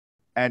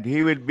and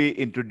he will be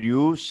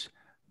introduced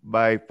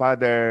by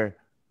Father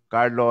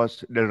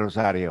Carlos del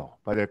Rosario.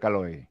 Father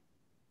Caloy.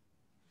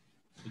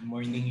 Good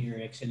morning,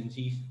 Your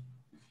Excellencies.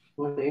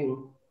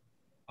 Morning.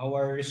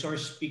 Our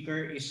resource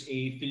speaker is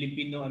a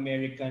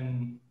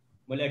Filipino-American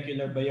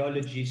molecular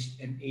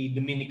biologist and a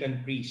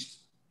Dominican priest.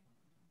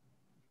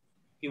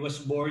 He was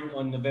born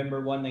on November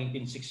 1,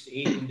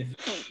 1968 in the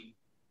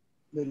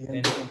Philippines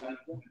and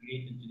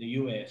immigrated to the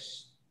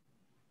US.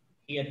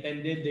 He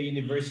attended the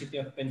University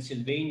of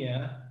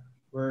Pennsylvania,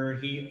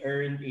 where he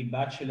earned a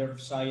Bachelor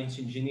of Science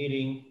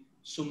Engineering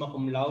summa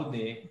cum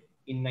laude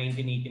in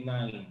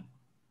 1989.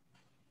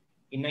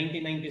 In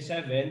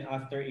 1997,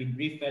 after a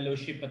brief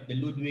fellowship at the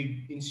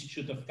Ludwig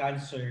Institute of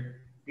Cancer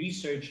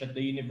Research at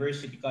the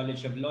University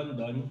College of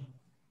London,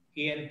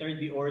 he entered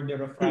the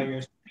Order of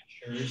Friars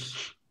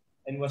Preachers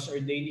and was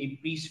ordained a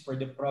priest for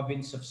the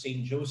province of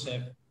St.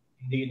 Joseph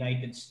in the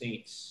United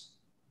States.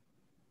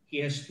 He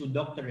has 2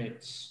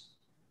 doctorates,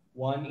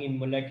 one in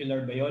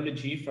molecular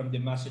biology from the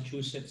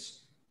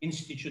Massachusetts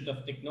Institute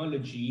of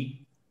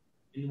Technology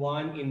and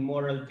one in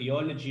moral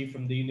theology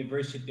from the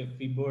University of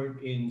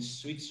Fribourg in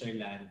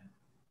Switzerland.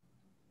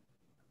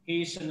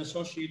 He is an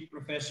associate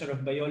professor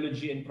of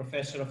biology and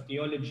professor of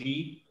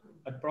theology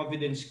at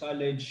Providence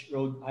College,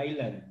 Rhode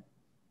Island.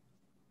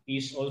 He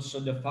is also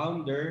the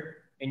founder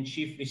and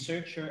chief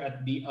researcher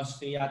at the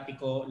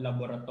Austriaco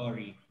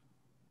Laboratory.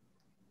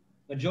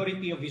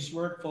 Majority of his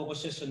work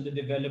focuses on the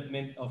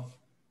development of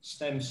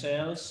stem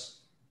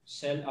cells,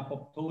 cell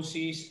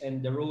apoptosis,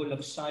 and the role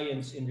of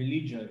science in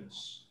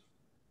religions.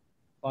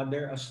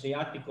 Father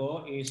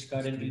Austriaco is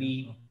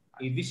currently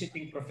a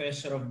visiting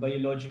professor of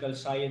biological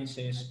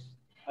sciences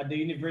at the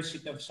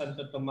University of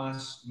Santo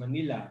Tomas,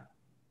 Manila.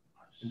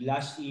 And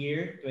last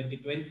year,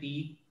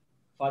 2020,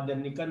 Father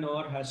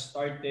Nicanor has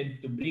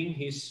started to bring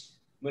his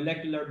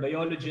molecular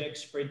biology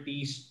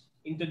expertise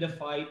into the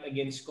fight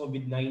against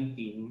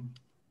COVID-19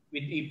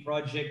 with a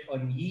project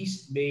on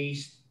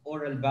yeast-based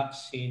oral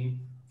vaccine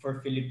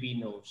for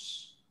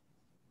Filipinos.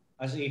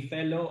 As a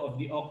fellow of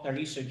the Octa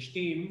research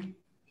team,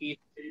 he is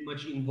very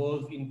much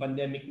involved in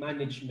pandemic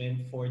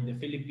management for the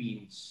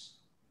Philippines.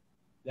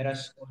 Let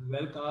us all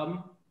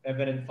welcome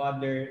Reverend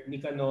Father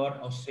Nicanor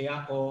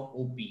Austriaco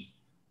OP.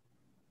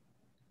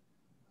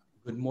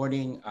 Good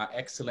morning,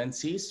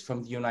 Excellencies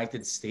from the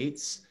United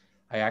States.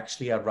 I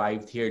actually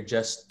arrived here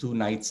just 2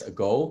 nights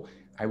ago.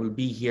 I will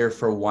be here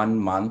for 1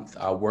 month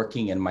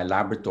working in my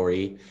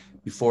laboratory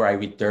before I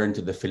return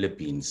to the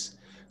Philippines.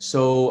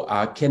 So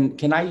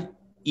can I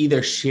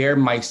either share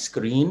my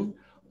screen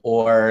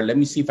or let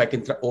me see if I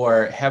can,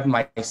 or have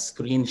my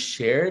screen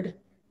shared?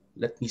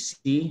 Let me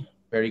see.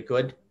 Very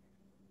good.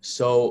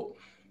 So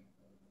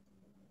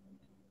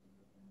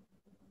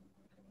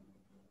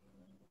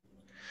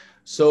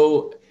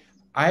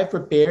I have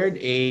prepared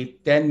a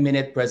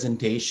 10-minute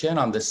presentation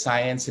on the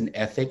science and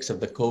ethics of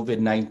the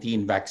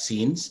COVID-19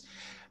 vaccines.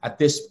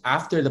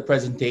 After the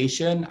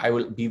presentation, I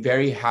will be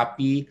very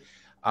happy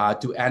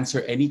to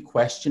answer any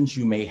questions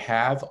you may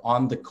have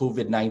on the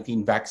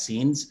COVID-19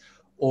 vaccines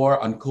or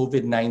on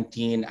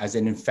COVID-19 as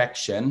an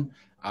infection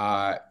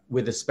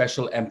with a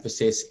special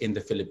emphasis in the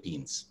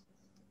Philippines.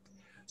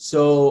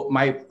 So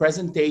my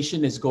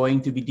presentation is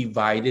going to be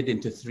divided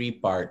into 3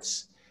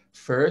 parts.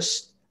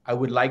 First, I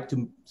would like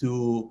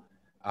to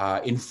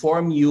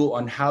inform you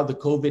on how the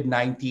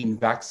COVID-19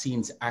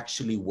 vaccines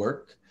actually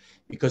work,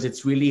 because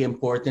it's really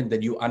important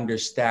that you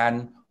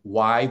understand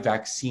why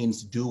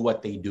vaccines do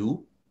what they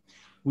do.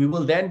 We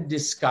will then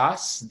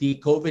discuss the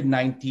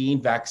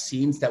COVID-19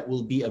 vaccines that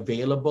will be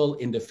available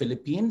in the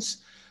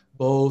Philippines,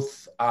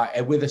 both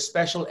with a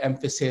special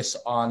emphasis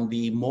on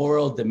the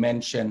moral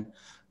dimension,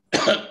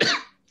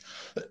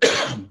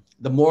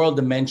 the moral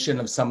dimension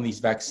of some of these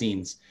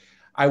vaccines.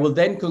 I will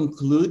then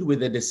conclude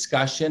with a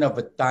discussion of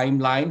a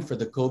timeline for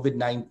the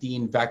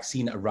COVID-19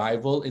 vaccine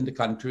arrival in the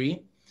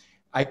country.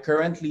 I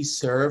currently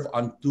serve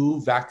on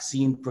 2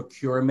 vaccine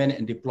procurement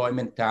and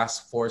deployment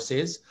task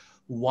forces,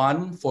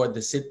 one for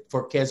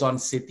Quezon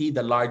City,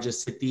 the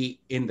largest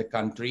city in the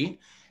country,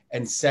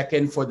 and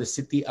second for the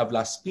city of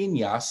Las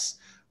Piñas,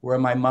 where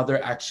my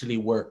mother actually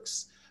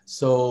works.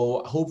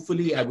 So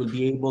hopefully I will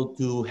be able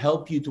to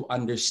help you to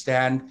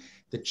understand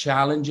the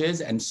challenges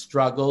and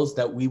struggles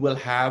that we will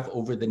have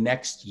over the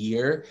next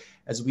year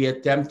as we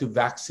attempt to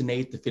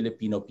vaccinate the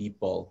Filipino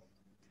people.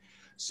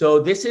 So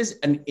this is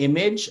an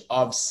image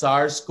of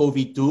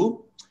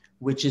SARS-CoV-2,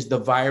 which is the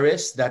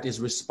virus that is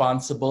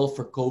responsible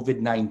for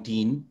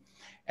COVID-19.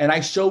 And I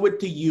show it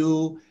to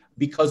you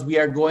because we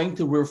are going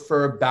to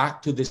refer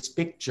back to this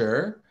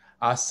picture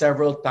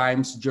several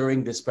times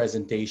during this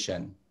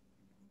presentation.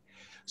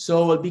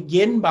 So we'll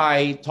begin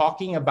by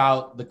talking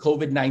about the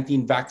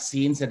COVID-19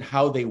 vaccines and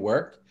how they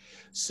work.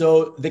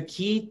 So the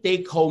key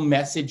take-home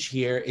message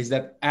here is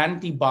that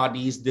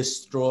antibodies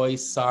destroy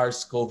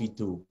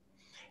SARS-CoV-2.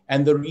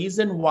 And the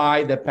reason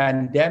why the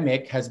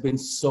pandemic has been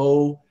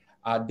so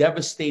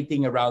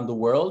devastating around the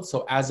world,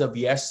 so as of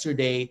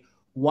yesterday,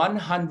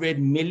 100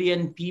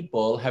 million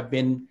people have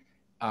been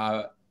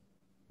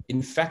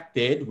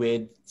infected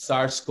with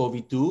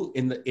SARS-CoV-2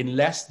 in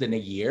less than a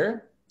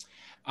year.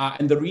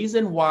 And the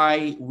reason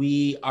why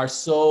we are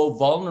so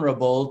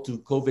vulnerable to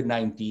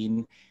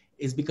COVID-19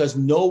 is because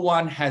no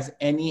one has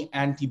any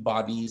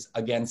antibodies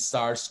against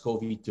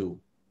SARS-CoV-2.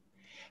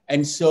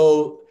 And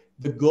so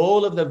the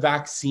goal of the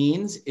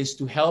vaccines is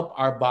to help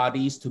our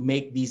bodies to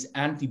make these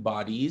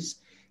antibodies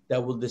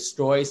that will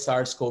destroy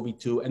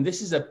SARS-CoV-2. And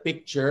this is a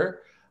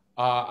picture,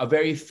 a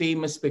very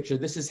famous picture.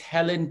 This is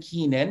Helen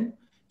Keenan.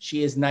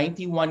 She is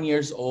 91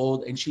 years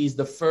old, and she's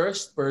the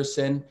first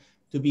person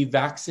to be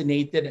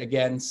vaccinated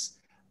against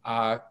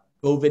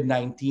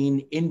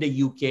COVID-19 in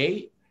the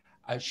UK.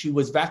 She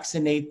was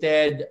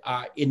vaccinated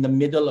in the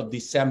middle of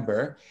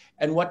December.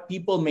 And what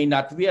people may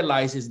not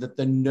realize is that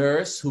the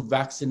nurse who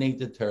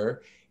vaccinated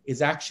her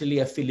is actually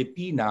a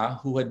Filipina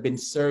who had been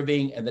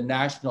serving in the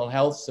National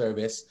Health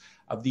Service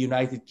of the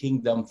United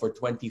Kingdom for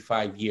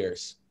 25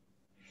 years.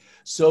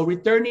 So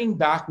returning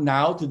back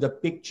now to the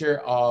picture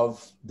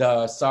of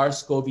the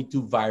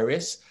SARS-CoV-2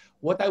 virus,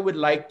 what I would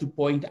like to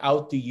point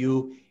out to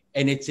you,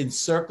 and it's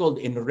encircled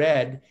in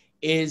red,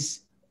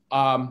 is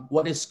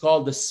what is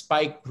called the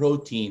spike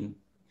protein.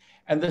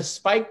 And the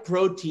spike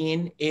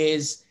protein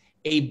is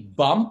a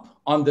bump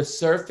on the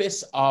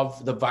surface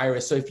of the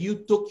virus. So if you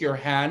took your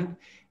hand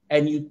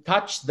and you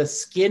touch the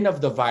skin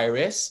of the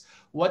virus,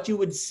 what you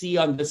would see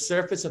on the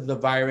surface of the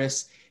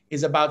virus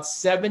is about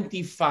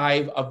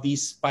 75 of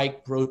these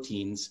spike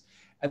proteins.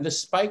 And the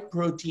spike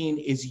protein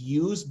is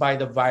used by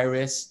the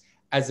virus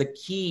as a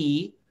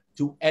key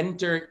to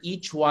enter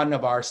each one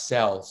of our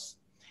cells.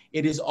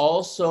 It is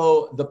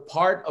also the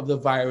part of the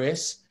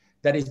virus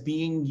that is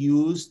being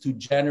used to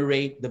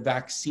generate the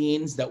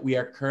vaccines that we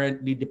are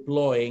currently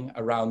deploying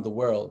around the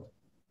world.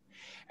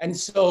 And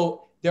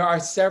so there are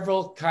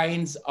several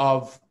kinds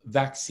of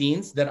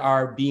vaccines that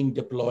are being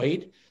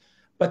deployed,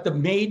 but the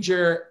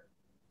major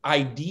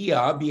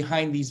idea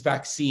behind these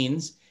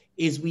vaccines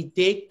is we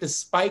take the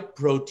spike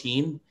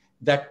protein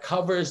that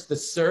covers the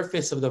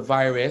surface of the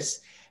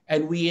virus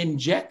and we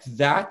inject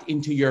that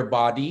into your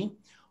body,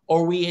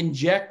 or we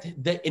inject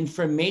the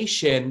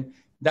information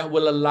that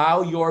will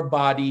allow your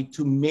body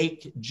to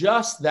make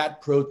just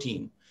that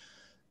protein.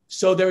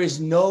 So there is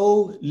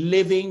no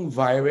living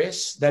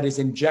virus that is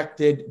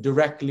injected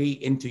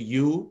directly into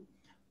you.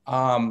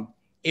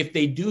 If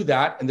they do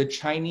that, and the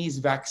Chinese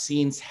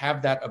vaccines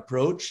have that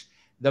approach,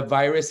 the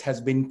virus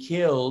has been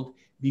killed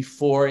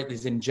before it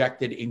is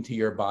injected into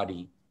your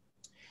body.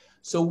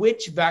 So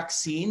which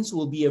vaccines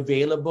will be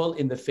available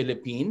in the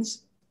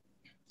Philippines?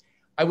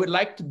 I would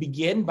like to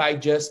begin by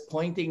just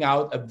pointing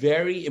out a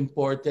very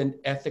important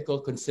ethical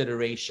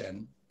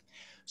consideration.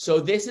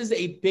 So this is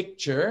a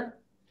picture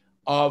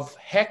of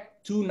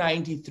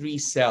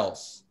HEC293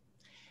 cells.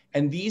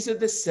 And these are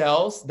the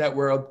cells that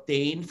were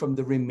obtained from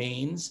the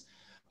remains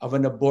of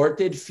an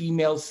aborted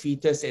female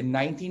fetus in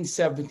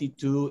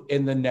 1972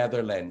 in the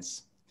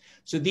Netherlands.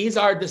 So these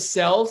are the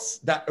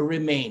cells that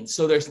remain.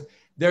 So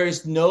there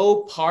is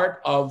no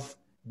part of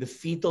the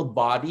fetal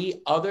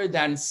body other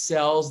than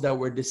cells that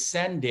were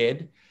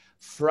descended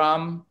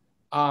from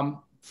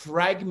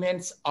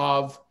fragments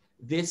of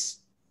this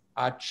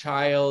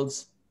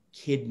child's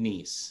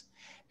kidneys.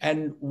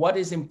 And what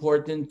is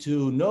important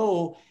to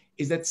know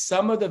is that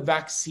some of the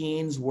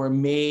vaccines were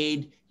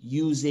made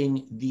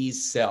using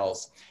these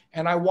cells.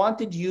 And I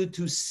wanted you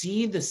to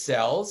see the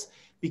cells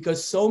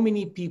because so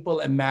many people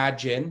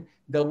imagine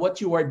that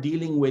what you are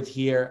dealing with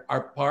here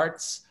are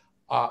parts,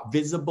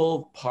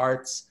 visible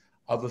parts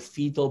of a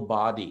fetal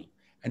body.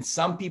 And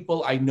some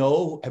people I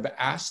know have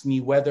asked me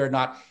whether or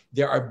not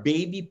there are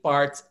baby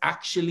parts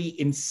actually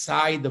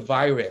inside the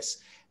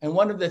virus. And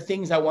one of the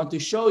things I want to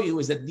show you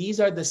is that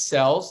these are the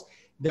cells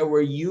that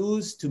were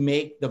used to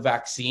make the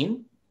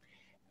vaccine,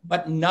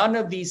 but none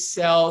of these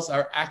cells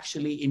are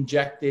actually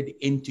injected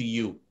into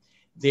you.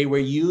 They were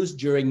used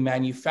during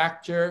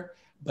manufacture,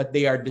 but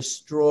they are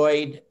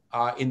destroyed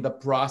in the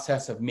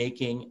process of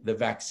making the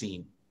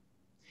vaccine.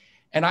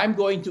 And I'm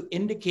going to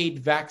indicate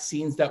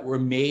vaccines that were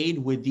made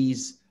with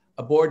these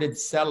aborted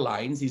cell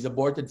lines, these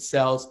aborted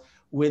cells,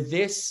 with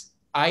this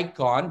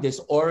icon,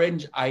 this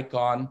orange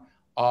icon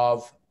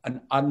of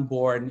an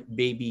unborn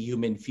baby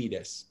human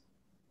fetus.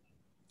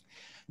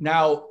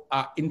 Now,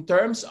 in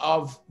terms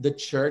of the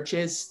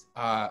church's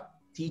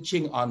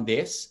teaching on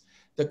this,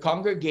 the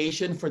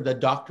Congregation for the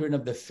Doctrine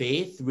of the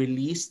Faith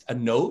released a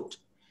note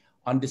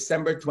on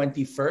December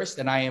 21st,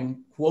 and I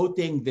am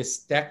quoting this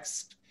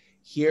text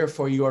here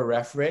for your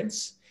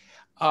reference.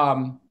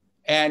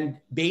 And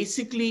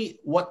basically,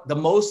 what the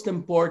most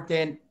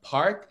important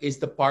part is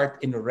the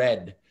part in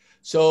red.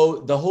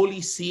 So the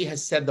Holy See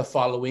has said the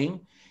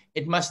following: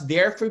 it must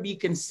therefore be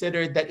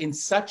considered that in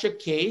such a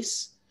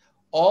case,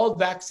 all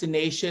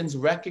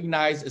vaccinations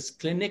recognized as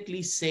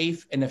clinically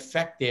safe and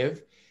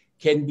effective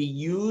can be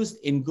used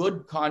in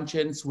good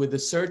conscience with a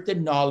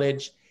certain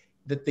knowledge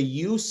that the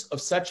use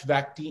of such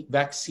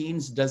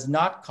vaccines does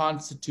not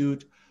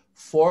constitute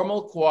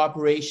formal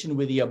cooperation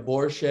with the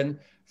abortion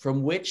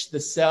from which the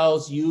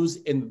cells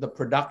used in the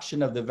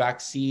production of the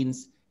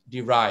vaccines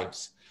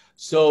derives.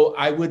 So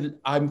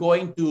I'm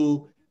going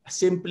to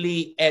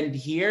simply end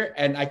here,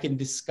 and I can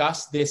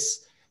discuss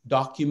this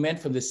document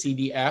from the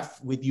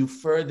CDF with you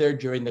further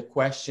during the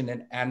question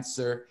and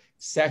answer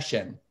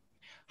session.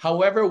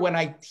 However, when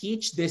I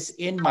teach this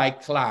in my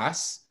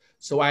class,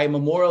 so I am a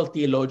moral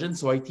theologian,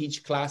 so I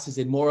teach classes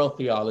in moral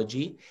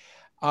theology.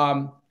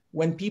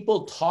 When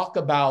people talk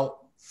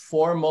about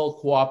formal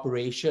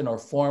cooperation or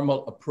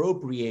formal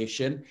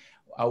appropriation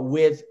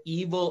with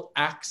evil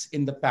acts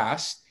in the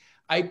past,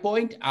 I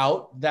point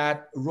out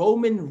that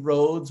Roman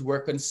roads were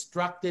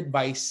constructed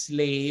by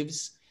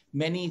slaves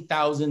many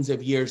thousands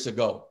of years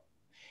ago.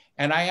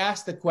 And I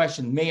ask the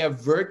question, may a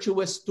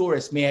virtuous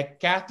tourist, may a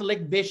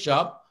Catholic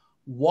bishop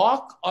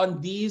walk on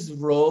these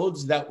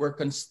roads that were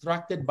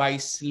constructed by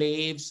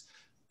slaves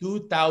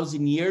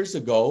 2,000 years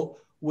ago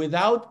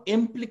without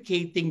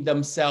implicating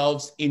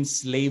themselves in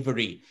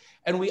slavery?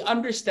 And we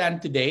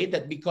understand today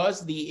that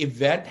because the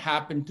event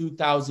happened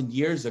 2,000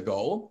 years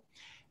ago,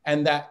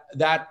 and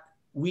that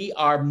we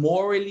are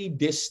morally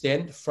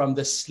distant from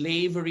the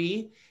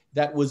slavery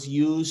that was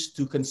used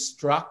to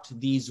construct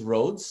these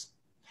roads.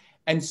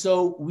 And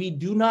so we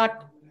do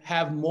not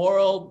have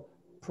moral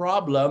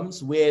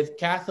problems with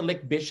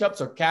Catholic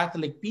bishops or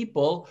Catholic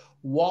people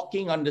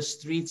walking on the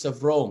streets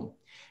of Rome.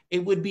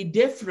 It would be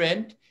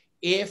different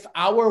if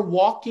our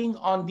walking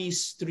on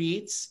these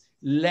streets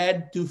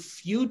led to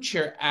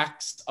future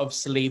acts of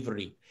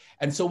slavery.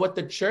 And so what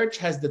the church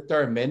has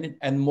determined,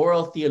 and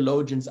moral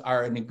theologians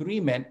are in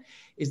agreement,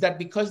 is that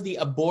because the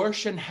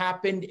abortion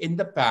happened in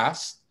the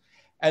past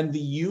and the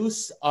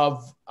use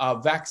of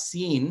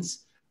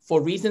vaccines,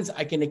 for reasons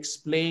I can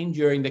explain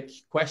during the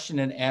question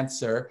and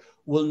answer,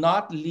 will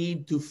not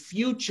lead to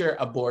future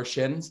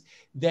abortions,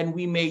 then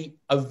we may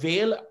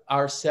avail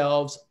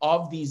ourselves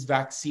of these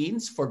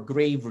vaccines for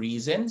grave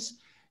reasons,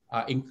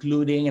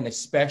 including and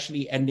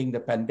especially ending the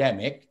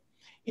pandemic,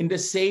 in the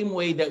same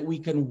way that we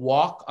can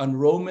walk on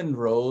Roman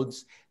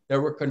roads that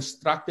were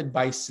constructed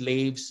by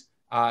slaves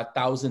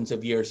thousands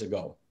of years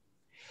ago.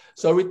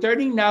 So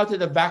returning now to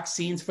the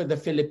vaccines for the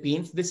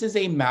Philippines, this is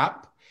a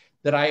map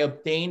that I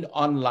obtained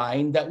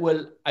online that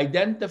will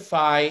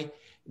identify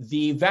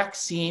the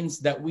vaccines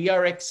that we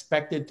are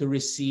expected to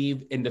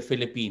receive in the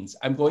Philippines.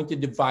 I'm going to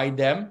divide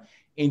them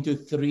into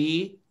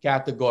 3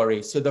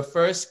 categories. So the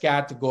first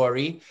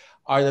category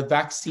are the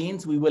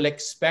vaccines we will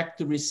expect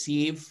to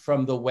receive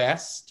from the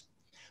West.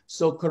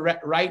 So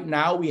right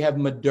now we have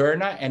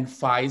Moderna and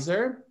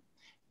Pfizer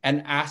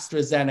and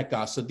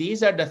AstraZeneca. So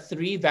these are the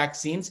 3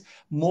 vaccines.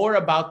 More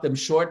about them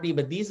shortly,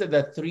 but these are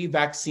the 3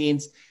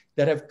 vaccines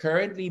that have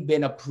currently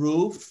been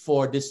approved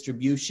for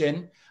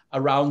distribution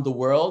around the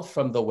world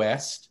from the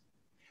West.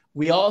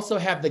 We also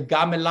have the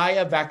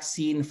Gamaleya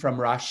vaccine from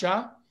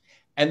Russia.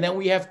 And then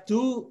we have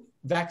 2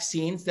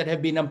 vaccines that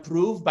have been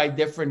approved by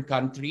different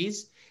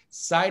countries,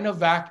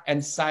 Sinovac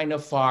and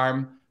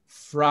Sinopharm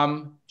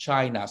from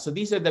China. So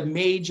these are the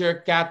major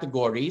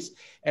categories,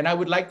 and I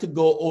would like to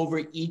go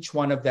over each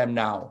one of them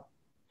now.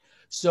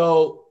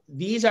 So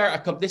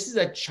this is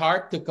a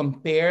chart to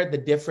compare the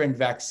different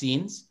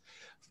vaccines.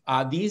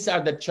 These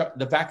are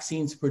the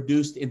vaccines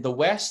produced in the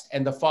West,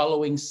 and the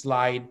following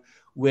slide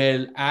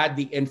will add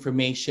the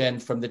information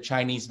from the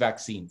Chinese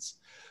vaccines.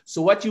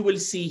 So what you will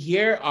see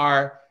here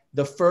are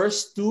the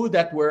first 2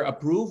 that were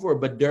approved were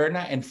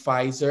Moderna and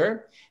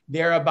Pfizer.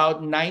 They're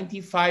about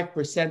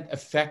 95%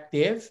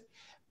 effective,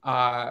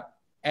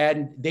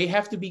 and they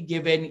have to be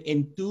given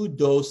in 2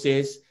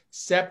 doses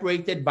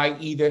separated by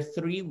either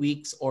 3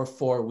 weeks or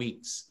 4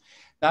 weeks.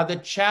 Now, the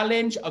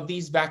challenge of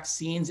these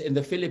vaccines in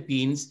the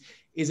Philippines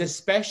is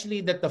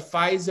especially that the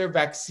Pfizer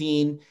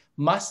vaccine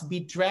must be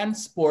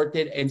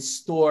transported and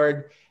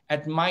stored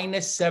at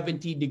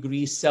 -70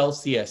 degrees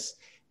Celsius.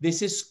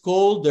 This is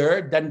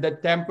colder than the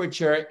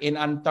temperature in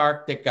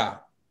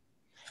Antarctica.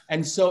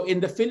 And so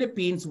in the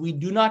Philippines, we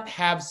do not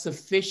have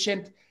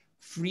sufficient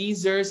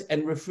freezers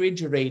and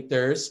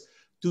refrigerators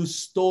to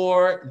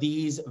store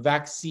these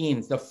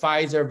vaccines, the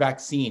Pfizer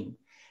vaccine.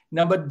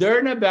 Now,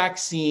 Moderna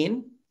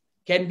vaccine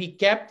can be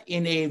kept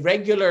in a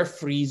regular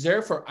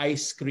freezer for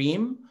ice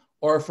cream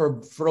or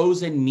for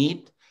frozen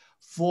meat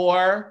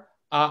for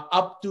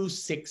up to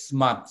 6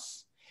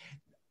 months.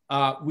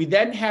 We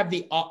then have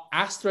the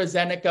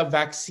AstraZeneca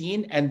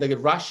vaccine and the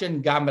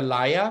Russian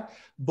Gamaleya.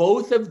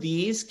 Both of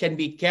these can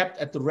be kept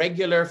at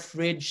regular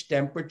fridge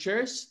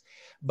temperatures,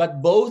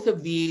 but both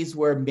of these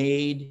were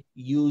made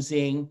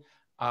using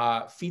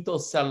fetal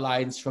cell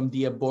lines from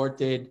the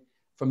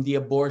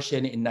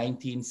abortion in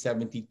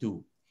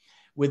 1972.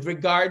 With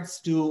regards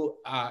to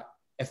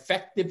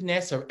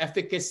effectiveness or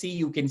efficacy,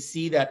 you can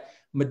see that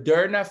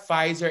Moderna,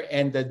 Pfizer,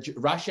 and the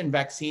Russian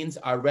vaccines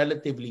are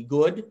relatively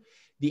good.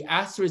 The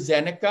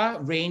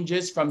AstraZeneca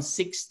ranges from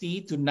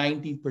 60 to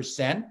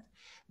 90%.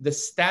 The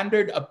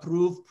standard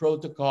approved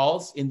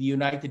protocols in the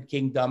United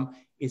Kingdom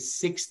is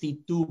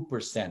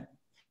 62%.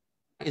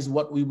 Is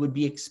what we would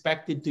be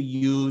expected to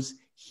use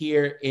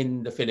here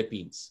in the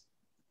Philippines.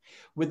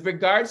 With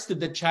regards to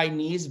the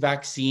Chinese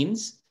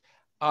vaccines,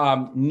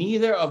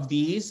 neither of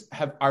these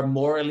are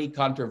morally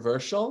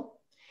controversial.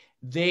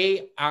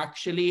 They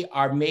actually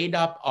are made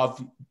up of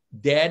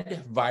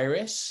dead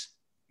virus.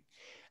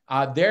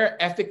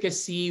 Their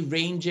efficacy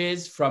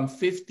ranges from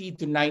 50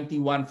 to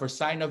 91 for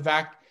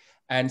Sinovac,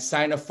 and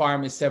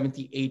Sinopharm is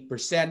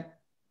 78%.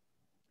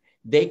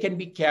 They can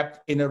be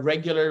kept in a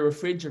regular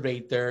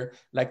refrigerator,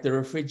 like the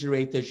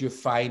refrigerators you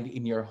find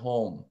in your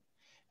home.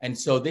 And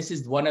so this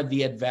is one of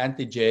the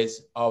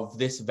advantages of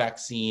this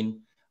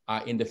vaccine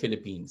in the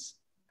Philippines.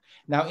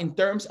 Now, in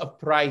terms of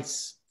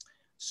price,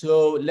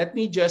 so let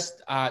me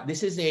just,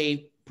 this is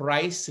a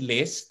price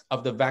list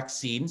of the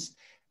vaccines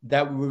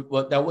that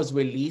was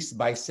released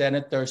by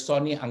Senator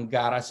Sonny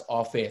Angara's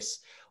office.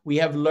 We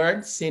have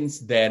learned since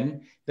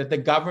then that the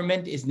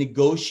government is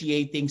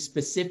negotiating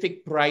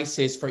specific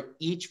prices for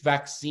each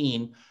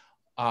vaccine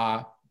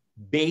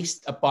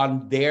based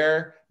upon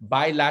their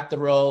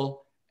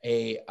bilateral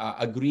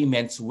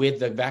agreements with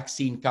the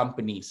vaccine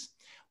companies.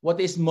 What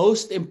is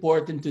most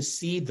important to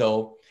see,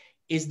 though,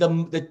 is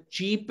the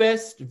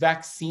cheapest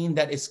vaccine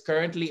that is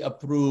currently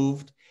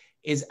approved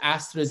is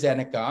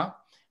AstraZeneca,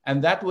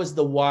 and that was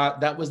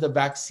the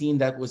vaccine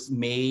that was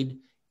made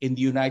in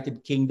the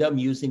United Kingdom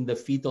using the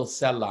fetal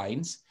cell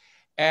lines.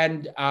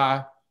 And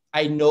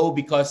I know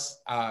because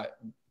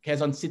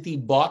Quezon City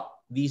bought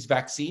these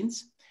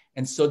vaccines,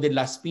 and so did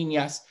Las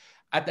Piñas,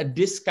 at a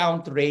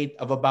discount rate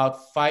of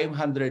about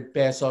 500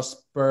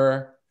 pesos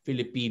per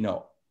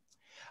Filipino.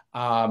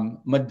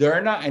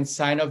 Moderna and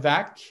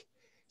Sinovac.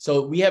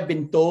 So we have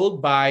been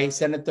told by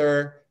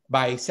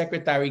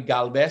Secretary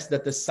Galvez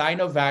that the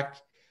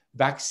Sinovac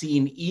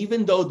vaccine,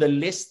 even though the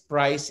list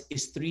price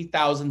is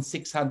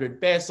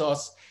 3,600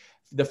 pesos,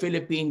 the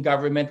Philippine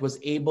government was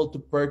able to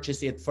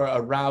purchase it for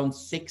around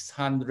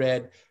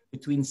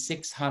between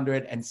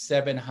 600 and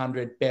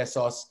 700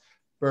 pesos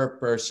per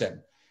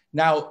person.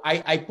 Now,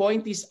 I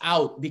point this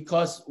out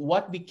because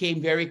what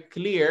became very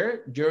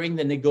clear during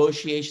the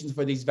negotiations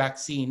for these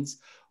vaccines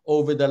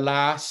over the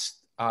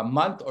last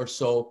month or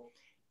so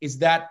is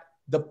that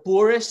the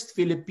poorest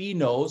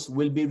Filipinos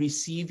will be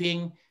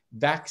receiving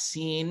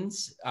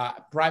vaccines,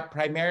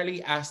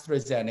 primarily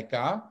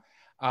AstraZeneca,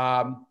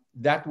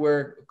 that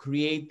were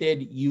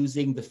created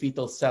using the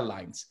fetal cell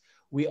lines.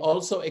 We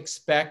also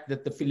expect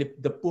that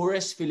the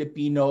poorest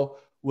Filipino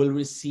will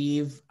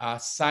receive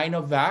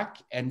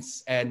Sinovac and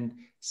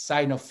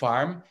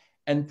Sinopharm,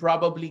 and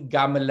probably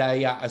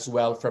Gamaleya as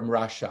well from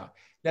Russia.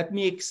 Let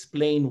me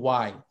explain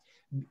why.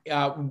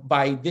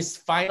 By this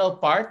final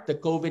part, the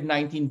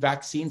COVID-19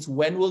 vaccines,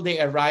 when will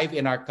they arrive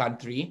in our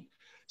country?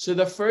 So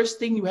the first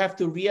thing you have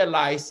to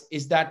realize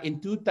is that in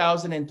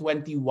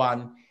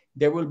 2021,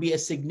 there will be a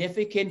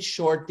significant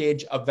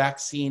shortage of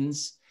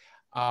vaccines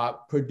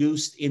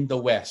produced in the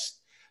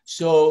West.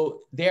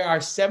 So there are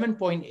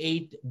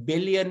 7.8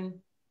 billion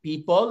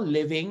people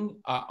living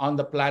on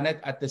the planet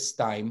at this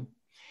time.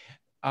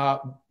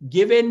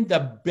 Given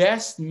the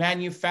best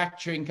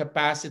manufacturing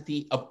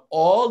capacity of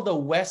all the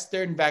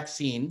Western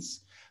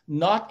vaccines,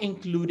 not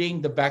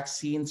including the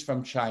vaccines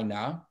from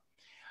China,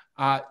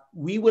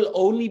 we will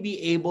only be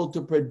able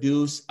to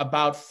produce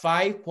about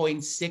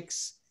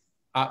 5.6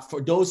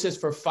 doses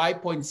for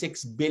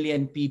 5.6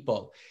 billion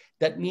people.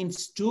 That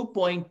means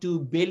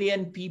 2.2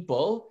 billion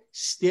people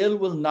still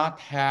will not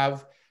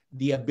have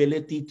the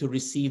ability to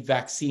receive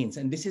vaccines.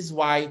 And this is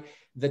why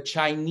the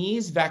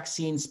Chinese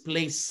vaccines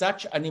play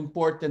such an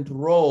important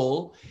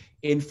role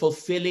in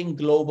fulfilling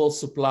global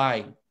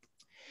supply.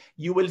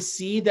 You will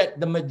see that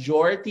the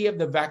majority of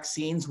the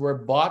vaccines were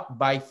bought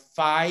by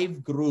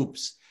 5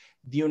 groups: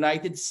 the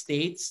United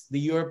States, the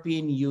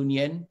European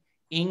Union,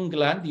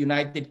 England, the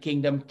United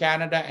Kingdom,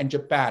 Canada, and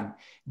Japan.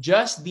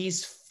 Just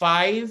these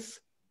 5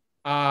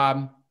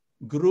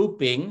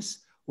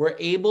 groupings were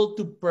able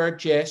to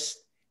purchase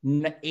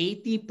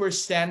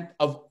 80%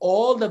 of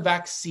all the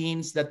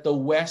vaccines that the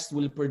West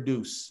will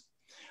produce.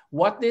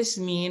 What this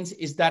means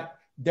is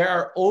that there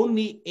are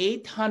only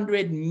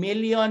 800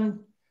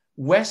 million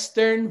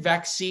Western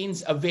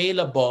vaccines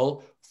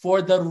available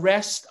for the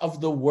rest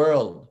of the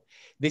world.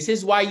 This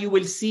is why you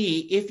will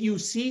see, if you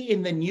see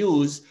in the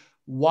news,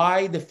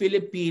 why the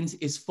Philippines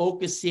is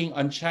focusing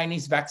on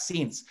Chinese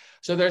vaccines.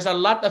 So there's a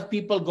lot of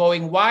people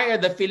going, why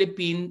are the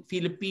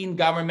Philippine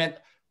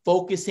government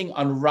focusing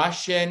on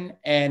Russian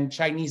and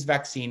Chinese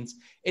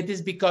vaccines? It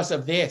is because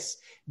of this.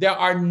 There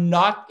are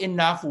not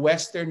enough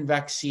Western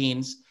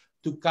vaccines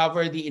to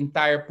cover the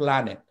entire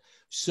planet.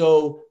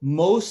 So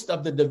most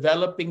of the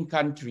developing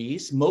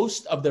countries,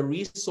 most of the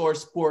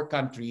resource-poor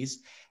countries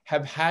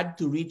have had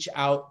to reach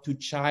out to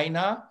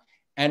China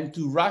and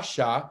to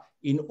Russia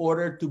in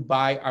order to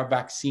buy our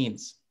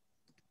vaccines.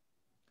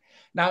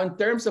 Now, in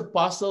terms of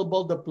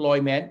possible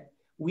deployment,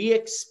 we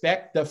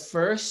expect the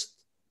first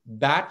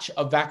batch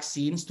of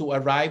vaccines to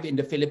arrive in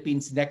the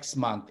Philippines next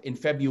month in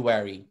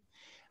February.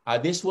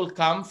 This will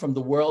come from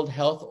the World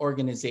Health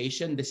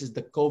Organization. This is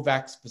the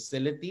COVAX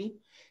facility.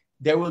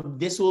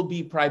 This will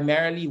be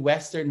primarily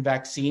Western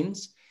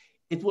vaccines.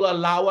 It will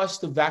allow us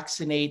to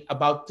vaccinate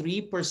about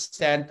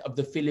 3% of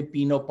the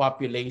Filipino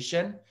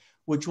population,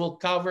 which will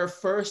cover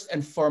first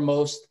and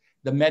foremost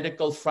the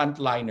medical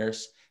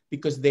frontliners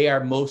because they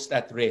are most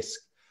at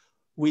risk.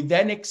 We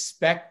then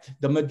expect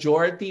the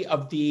majority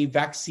of the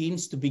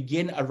vaccines to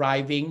begin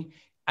arriving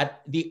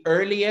at the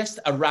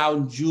earliest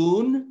around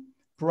June,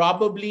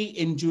 probably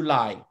in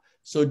July.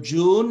 So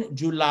June,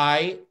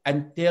 July,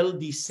 until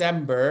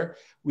December,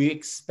 we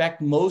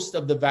expect most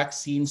of the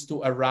vaccines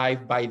to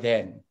arrive by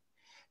then.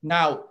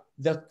 Now,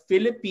 the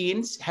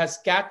Philippines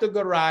has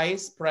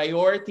categorized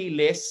priority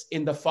lists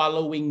in the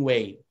following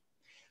way.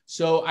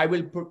 So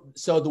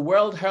the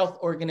World Health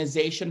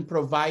Organization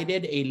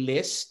provided a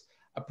list,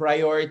 a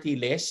priority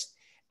list,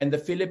 and the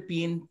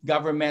Philippine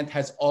government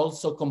has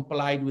also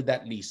complied with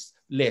that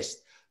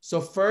list. So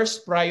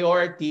first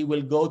priority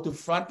will go to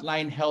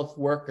frontline health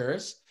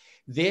workers.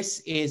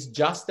 This is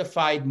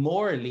justified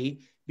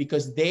morally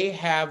because they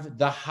have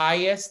the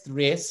highest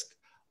risk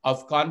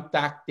of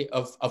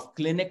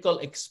clinical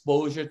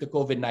exposure to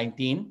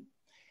COVID-19.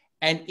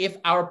 And if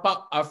our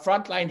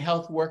frontline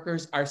health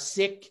workers are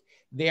sick,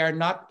 they are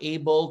not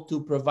able to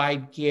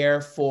provide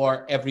care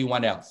for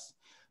everyone else.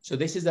 So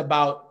this is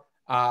about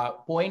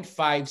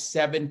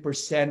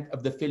 0.57%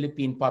 of the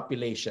Philippine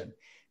population.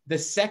 The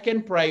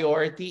second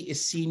priority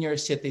is senior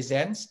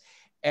citizens,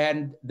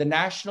 and the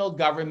national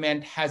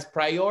government has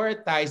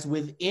prioritized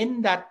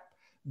within that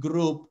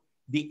group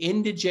the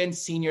indigent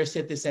senior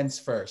citizens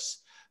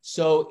first.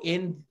 So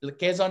in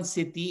Quezon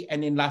City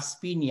and in Las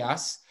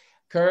Piñas,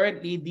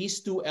 currently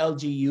these two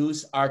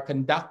LGUs are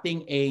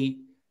conducting a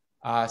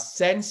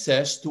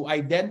census to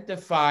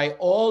identify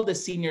all the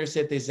senior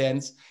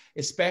citizens,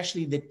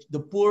 especially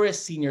the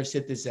poorest senior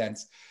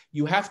citizens.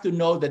 You have to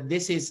know that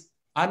this is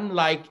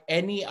unlike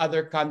any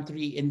other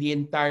country in the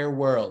entire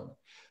world.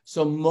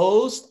 So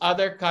most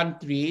other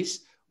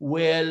countries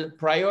will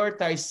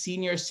prioritize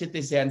senior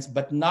citizens,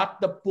 but not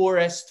the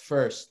poorest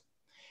first.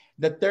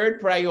 The third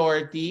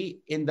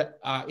priority in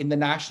the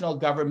national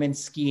government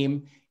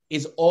scheme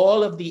is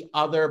all of the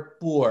other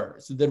poor.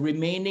 So the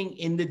remaining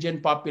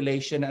indigent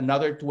population,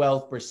 another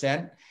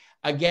 12%.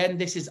 Again,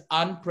 this is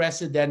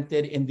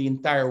unprecedented in the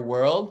entire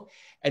world.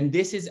 And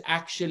this is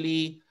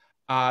actually,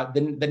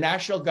 the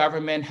national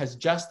government has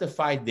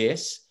justified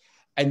this,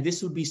 and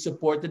this would be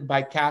supported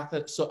by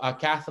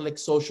Catholic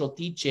social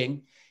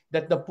teaching,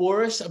 that the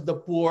poorest of the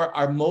poor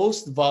are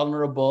most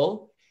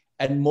vulnerable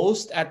and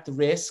most at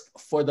risk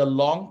for the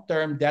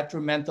long-term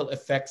detrimental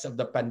effects of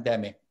the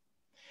pandemic.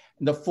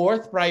 And the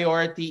fourth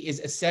priority is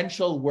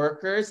essential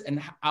workers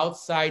and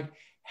outside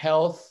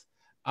health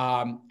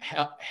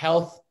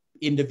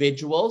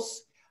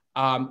individuals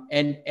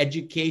and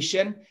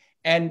education.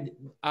 And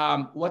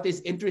what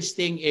is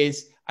interesting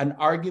is an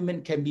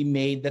argument can be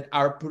made that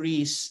our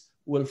priests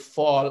will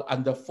fall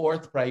on the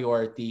fourth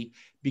priority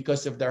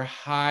because of their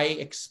high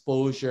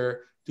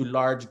exposure to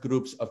large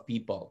groups of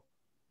people.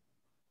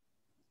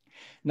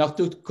 Now,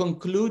 to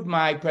conclude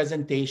my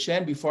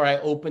presentation, before I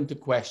open to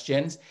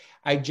questions,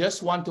 I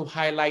just want to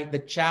highlight the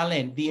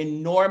challenge, the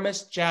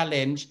enormous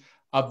challenge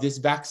of this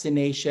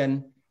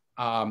vaccination.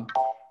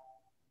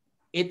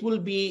 It will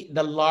be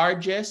the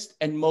largest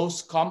and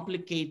most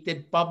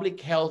complicated public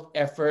health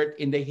effort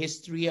in the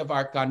history of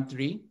our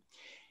country.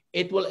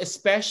 It will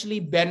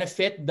especially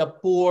benefit the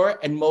poor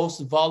and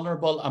most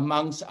vulnerable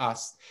amongst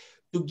us.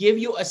 To give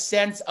you a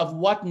sense of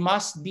what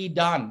must be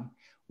done,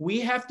 we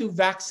have to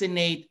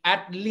vaccinate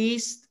at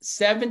least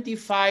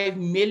 75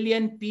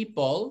 million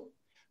people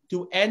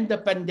to end the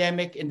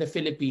pandemic in the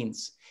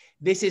Philippines.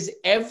 This is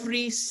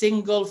every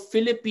single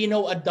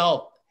Filipino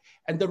adult.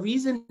 And the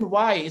reason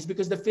why is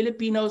because the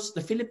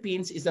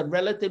Philippines is a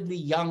relatively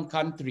young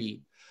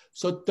country.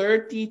 So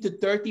 30 to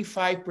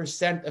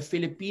 35% of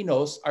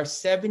Filipinos are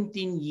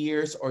 17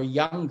 years or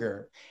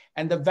younger,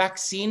 and the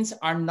vaccines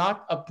are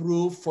not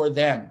approved for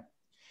them.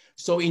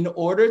 So in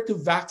order to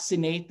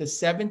vaccinate the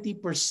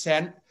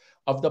 70%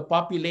 of the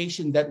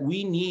population that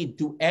we need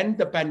to end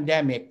the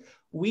pandemic,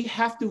 we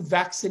have to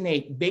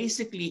vaccinate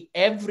basically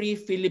every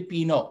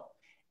Filipino.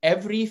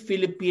 Every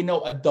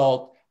Filipino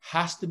adult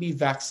has to be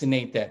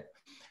vaccinated.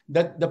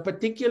 The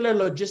particular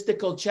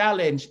logistical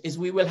challenge is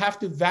we will have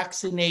to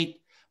vaccinate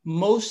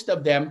most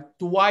of them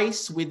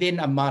twice within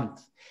a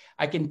month.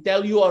 I can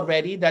tell you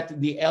already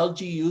that the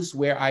LGUs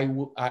where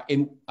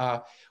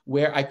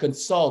I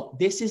consult,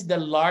 this is the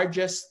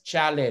largest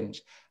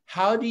challenge.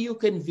 How do you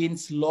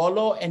convince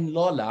Lolo and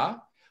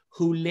Lola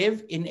who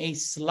live in a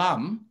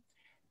slum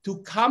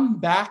to come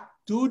back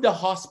to the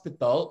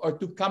hospital or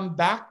to come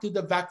back to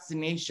the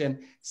vaccination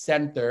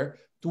center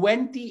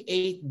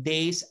 28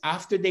 days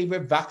after they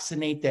were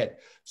vaccinated?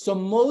 So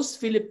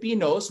most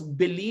Filipinos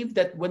believe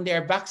that when they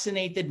are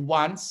vaccinated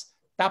once,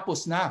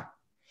 tapos na.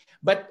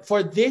 But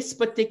for this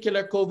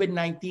particular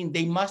COVID-19,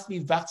 they must be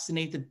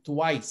vaccinated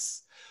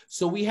twice.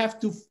 So we have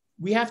to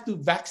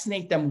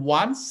vaccinate them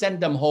once, send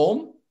them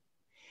home,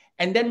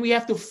 and then we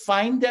have to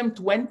find them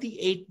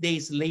 28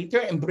 days later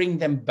and bring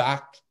them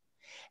back.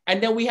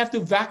 And then we have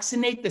to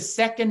vaccinate the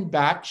second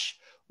batch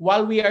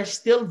while we are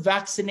still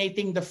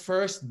vaccinating the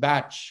first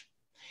batch.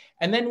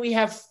 And then we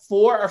have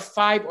 4 or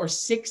 5 or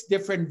 6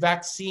 different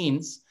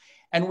vaccines,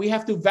 and we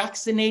have to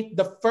vaccinate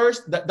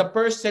the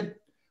person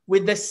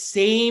with the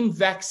same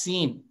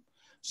vaccine.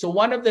 So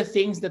one of the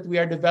things that we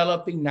are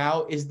developing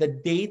now is the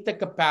data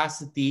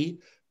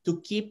capacity to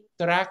keep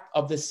track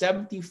of the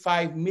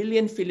 75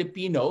 million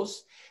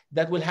Filipinos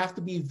that will have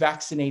to be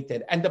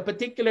vaccinated. And the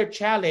particular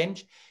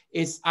challenge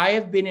is I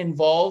have been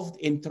involved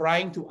in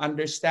trying to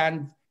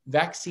understand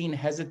vaccine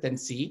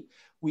hesitancy.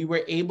 We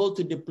were able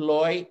to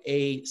deploy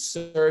a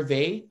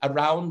survey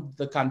around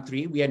the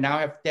country. We now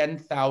have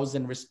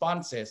 10,000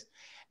 responses.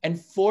 And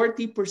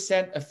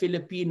 40% of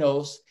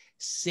Filipinos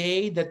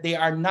say that they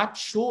are not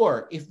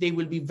sure if they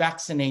will be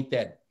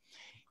vaccinated.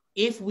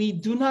 If we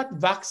do not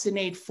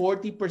vaccinate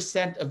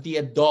 40% of the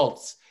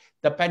adults,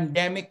 the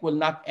pandemic will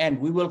not end.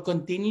 We will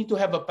continue to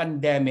have a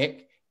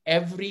pandemic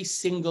every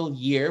single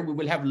year. We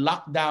will have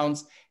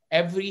lockdowns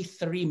every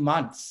 3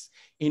 months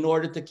in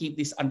order to keep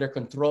this under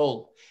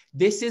control.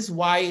 This is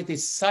why it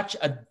is such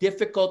a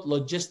difficult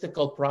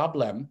logistical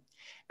problem,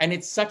 and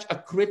it's such a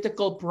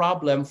critical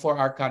problem for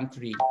our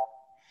country.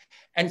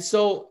 And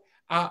so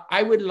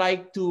I would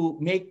like to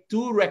make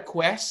 2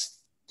 requests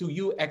to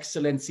you,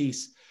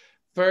 Excellencies.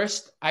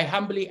 First, I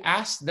humbly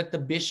ask that the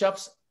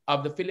bishops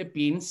of the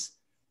Philippines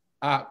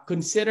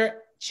consider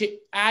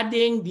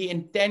adding the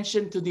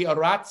intention to the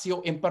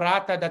Oratio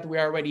Imperata that we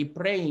are already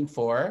praying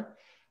for,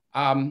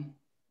 to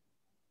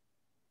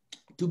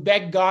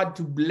beg God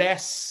to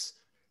bless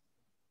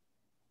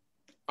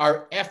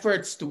our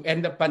efforts to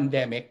end the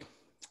pandemic.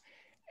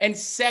 And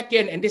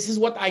second, and this is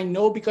what I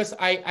know because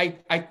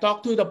I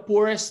talk to the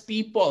poorest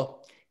people,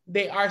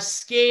 they are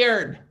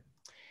scared.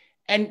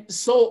 And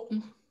so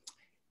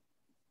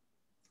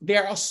they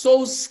are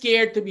so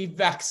scared to be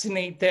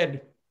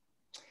vaccinated.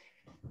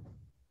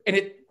 And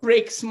it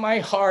breaks my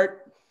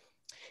heart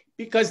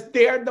because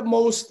they're the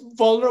most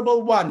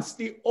vulnerable ones,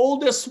 the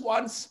oldest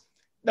ones,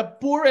 the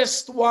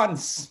poorest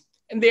ones,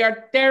 and they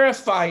are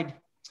terrified.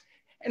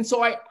 And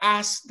so I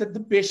ask that the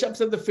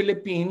bishops of the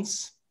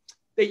Philippines,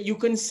 that you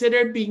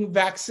consider being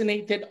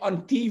vaccinated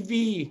on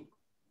TV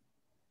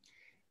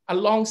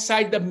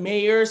alongside the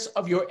mayors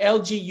of your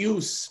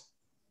LGUs.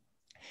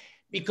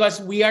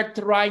 Because we are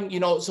trying,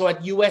 so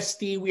at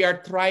UST, we are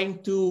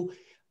trying to,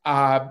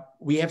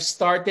 we have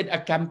started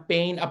a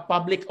campaign, a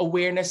public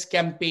awareness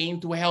campaign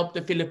to help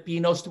the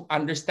Filipinos to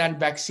understand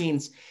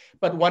vaccines.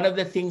 But one of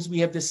the things we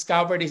have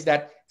discovered is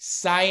that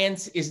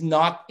science is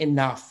not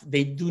enough.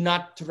 They do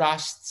not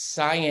trust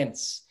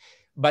science,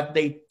 but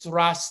they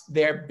trust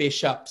their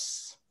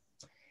bishops.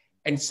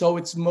 And so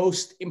it's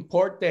most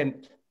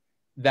important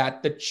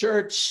that the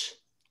church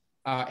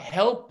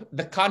help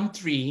the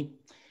country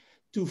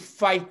to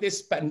fight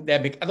this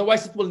pandemic.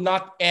 Otherwise, it will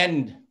not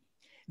end.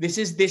 This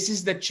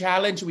is the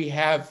challenge we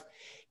have.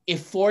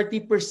 If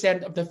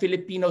 40% of the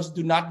Filipinos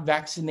do not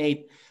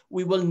vaccinate,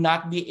 we will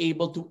not be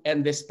able to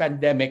end this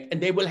pandemic.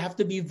 And they will have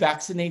to be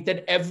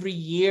vaccinated every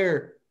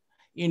year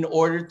in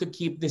order to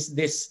keep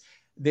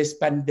this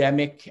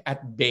pandemic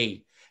at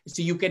bay.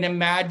 So you can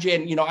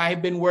imagine,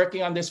 I've been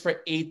working on this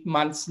for 8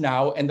 months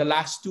now, and the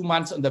last 2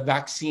 months on the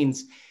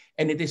vaccines.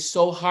 And it is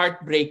so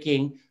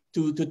heartbreaking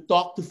to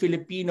talk to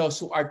Filipinos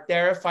who are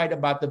terrified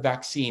about the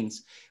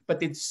vaccines, but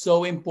it's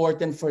so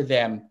important for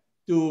them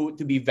to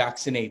be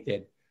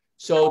vaccinated.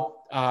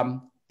 So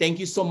thank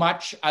you so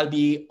much. I'll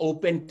be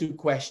open to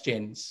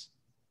questions.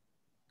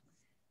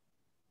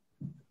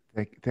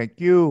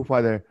 Thank you,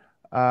 Father.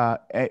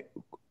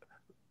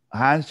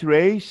 Hands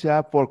raised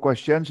for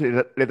questions.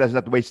 Let us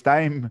not waste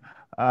time.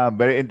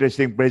 Very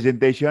interesting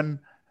presentation.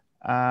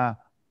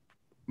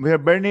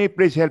 Bernie,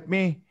 please help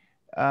me.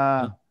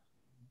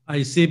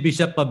 I see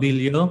Bishop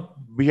Pabilio.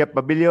 Bishop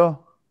Pabilio.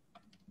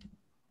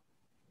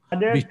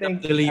 Father,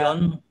 Bishop De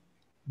Leon.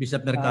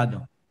 Bishop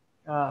Mercado.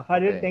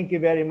 Father, thank you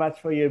very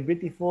much for your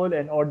beautiful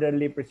and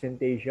orderly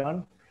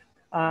presentation.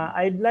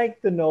 I'd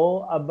like to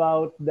know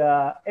about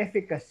the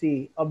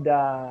efficacy of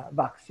the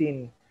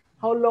vaccine.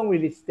 How long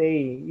will it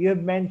stay? You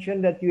have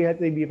mentioned that you have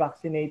to be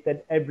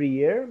vaccinated every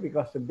year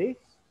because of this.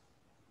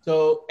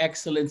 So,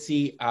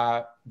 Excellency,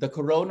 the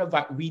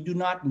coronavirus, we do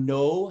not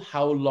know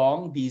how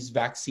long these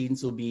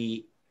vaccines will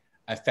be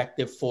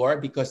effective for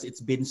because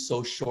it's been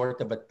so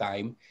short of a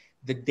time.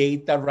 The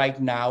data right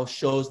now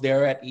shows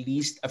they're at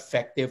least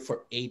effective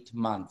for 8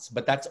 months,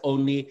 but that's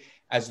only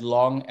as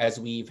long as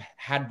we've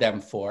had them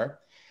for.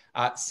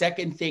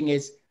 Second thing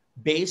is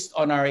based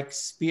on our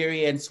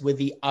experience with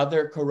the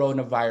other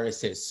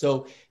coronaviruses.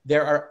 So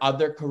there are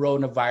other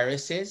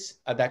coronaviruses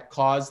that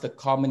cause the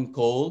common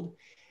cold.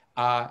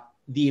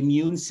 The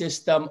immune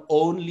system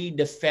only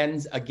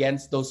defends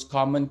against those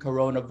common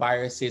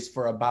coronaviruses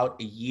for about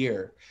a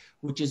year,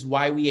 which is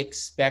why we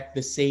expect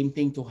the same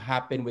thing to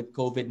happen with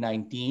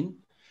COVID-19.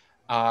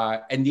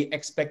 And the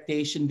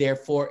expectation,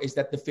 therefore, is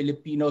that the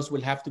Filipinos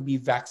will have to be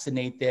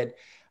vaccinated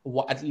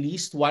at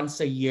least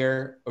once a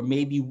year or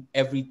maybe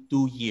every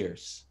 2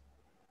 years.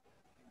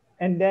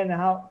 And then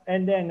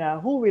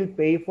who will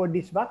pay for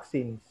these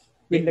vaccines?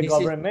 Will the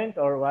government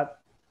or what?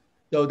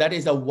 So that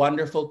is a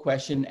wonderful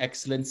question,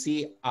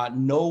 Excellency.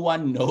 No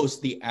one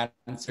knows the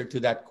answer to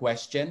that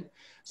question.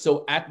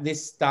 So at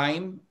this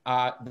time,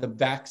 the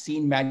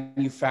vaccine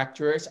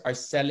manufacturers are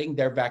selling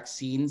their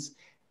vaccines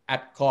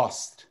at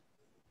cost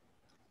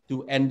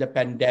to end the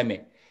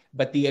pandemic.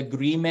 But the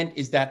agreement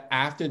is that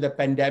after the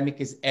pandemic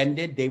is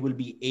ended, they will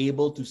be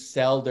able to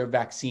sell their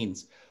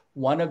vaccines.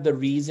 One of the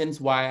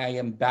reasons why I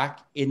am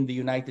back in the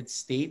United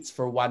States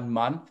for 1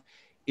 month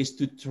is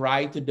to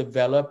try to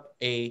develop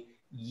a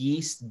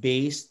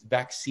yeast-based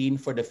vaccine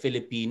for the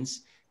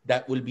Philippines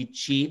that will be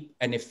cheap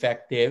and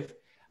effective,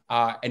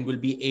 and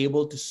will be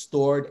able to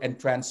store and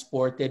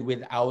transport it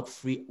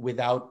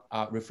without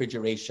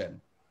refrigeration.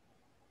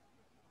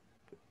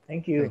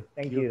 Thank you.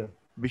 Thank you.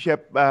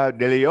 Bishop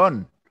De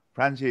Leon,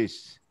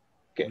 Francis.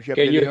 Bishop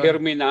Can De you Leon? hear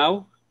me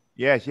now?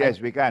 Yes,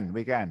 we can.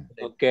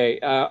 Okay.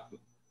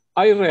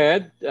 I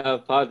read,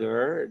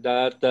 Father,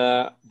 that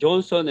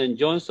Johnson &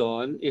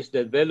 Johnson is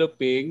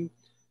developing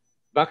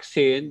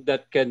vaccine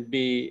that can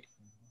be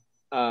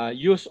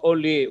used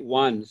only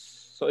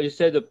once. So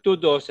instead of 2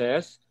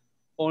 doses,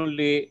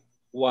 only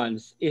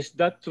once. Is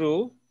that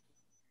true?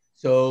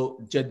 So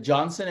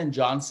Johnson &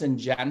 Johnson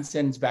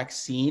Janssen's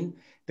vaccine,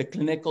 the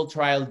clinical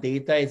trial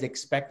data is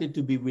expected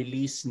to be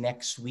released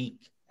next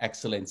week,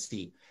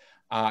 Excellency.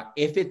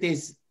 If it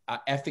is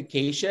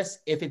efficacious,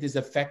 if it is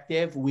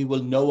effective, we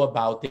will know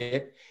about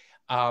it.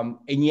 And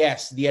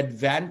yes, the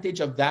advantage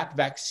of that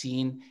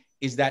vaccine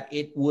is that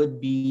it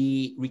would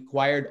be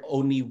required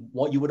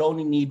you would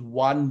only need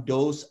 1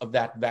 dose of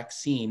that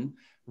vaccine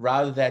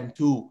rather than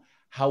 2.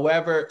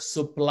 However,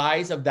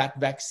 supplies of that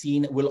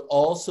vaccine will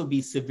also be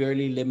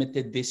severely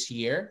limited this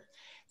year.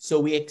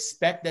 So we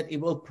expect that it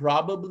will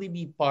probably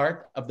be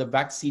part of the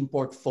vaccine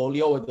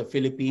portfolio of the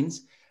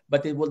Philippines,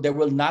 but there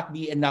will not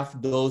be enough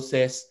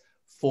doses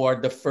for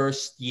the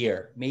first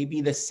year.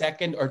 Maybe the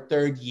second or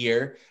third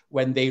year,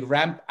 when they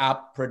ramp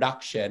up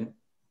production,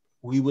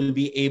 we will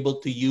be able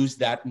to use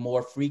that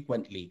more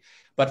frequently.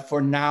 But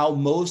for now,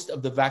 most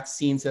of the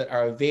vaccines that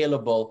are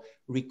available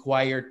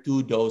require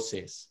 2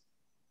 doses.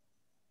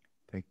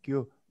 Thank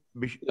you.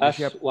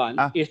 Last one.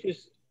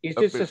 Is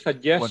this a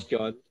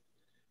suggestion?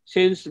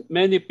 Since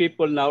many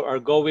people now are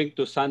going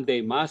to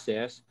Sunday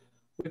masses,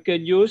 we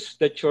can use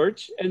the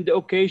church and the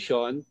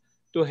occasion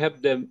to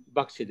have them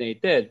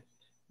vaccinated.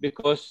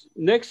 Because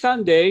next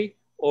Sunday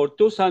or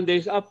 2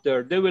 Sundays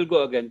after, they will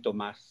go again to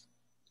mass.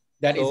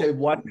 That is a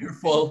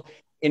wonderful,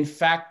 in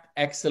fact,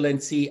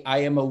 Excellency, I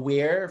am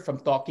aware from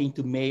talking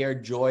to Mayor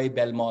Joy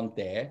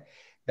Belmonte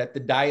that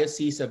the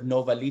Diocese of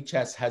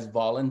Novaliches has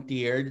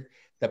volunteered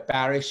the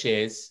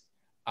parishes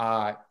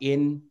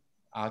in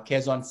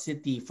Quezon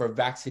City for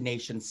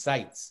vaccination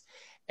sites.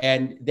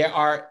 And there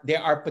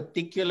are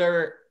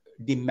particular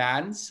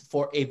demands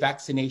for a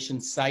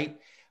vaccination site.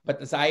 But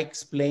as I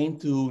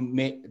explained to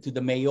the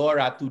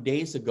Mayora 2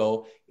 days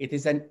ago, it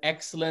is an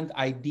excellent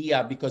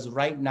idea because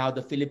right now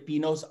the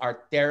Filipinos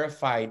are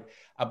terrified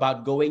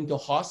about going to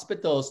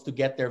hospitals to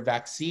get their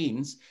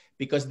vaccines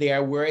because they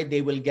are worried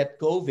they will get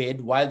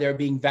COVID while they're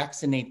being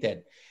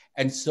vaccinated.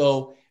 And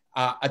so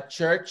a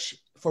church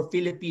for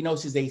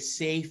Filipinos is a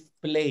safe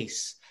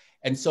place.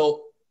 And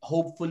so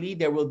hopefully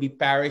there will be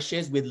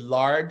parishes with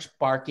large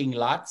parking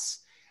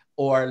lots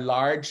or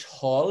large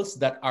halls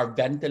that are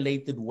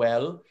ventilated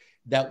well,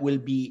 that will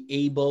be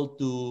able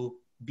to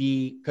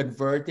be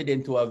converted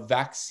into a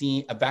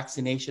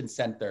vaccination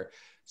center.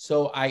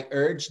 So I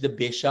urge the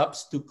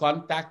bishops to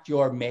contact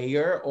your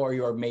mayor or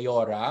your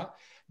mayora.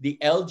 The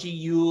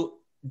LGU,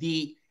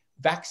 the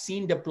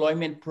vaccine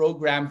deployment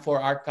program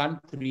for our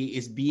country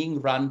is being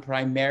run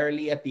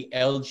primarily at the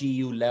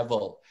LGU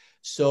level.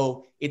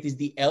 So it is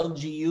the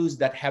LGUs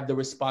that have the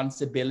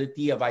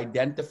responsibility of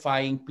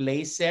identifying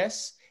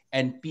places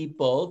and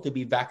people to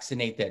be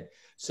vaccinated.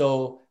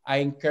 So I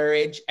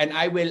encourage, and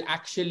I will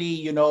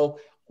actually,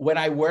 when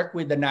I work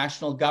with the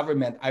national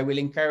government, I will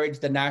encourage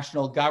the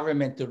national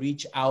government to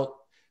reach out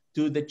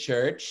to the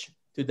church,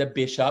 to the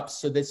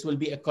bishops. So this will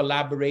be a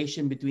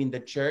collaboration between the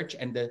church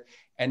and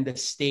the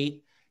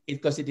state,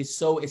 because it is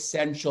so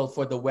essential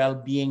for the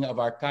well-being of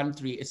our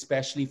country,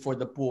 especially for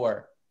the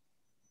poor.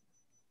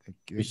 Thank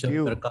you. Bishop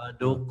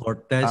Mercado,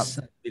 Cortez,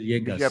 and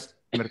Villegas. Bishop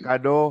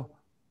Mercado,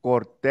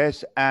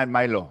 Cortez, and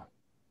Milo.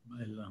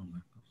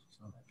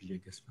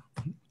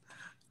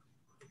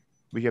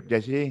 Bishop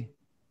Jesse,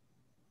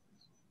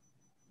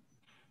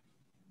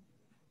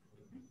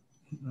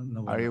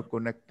 are you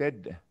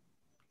connected?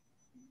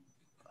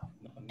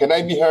 Can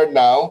I be heard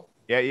now?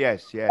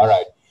 Yes. All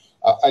right.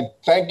 I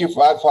thank you,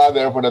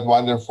 Father, for that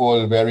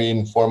wonderful, very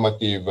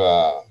informative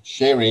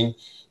sharing.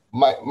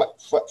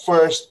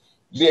 First,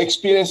 the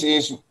experience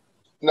is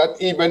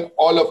not even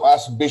all of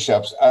us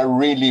bishops are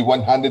really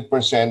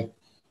 100%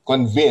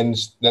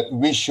 convinced that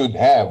we should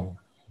have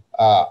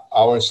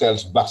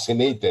ourselves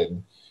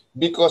vaccinated,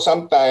 because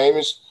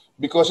sometimes,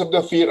 because of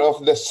the fear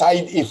of the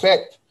side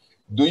effect.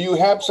 Do you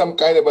have some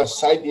kind of a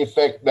side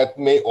effect that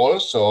may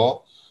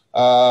also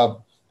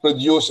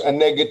produce a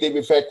negative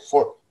effect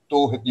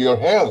to your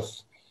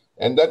health?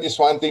 And that is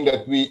one thing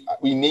that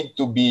we need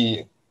to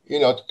be,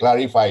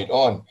 clarified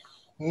on.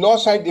 No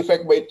side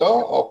effect ba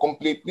ito, or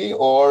completely,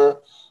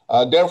 or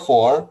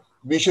therefore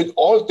we should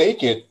all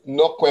take it,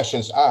 no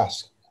questions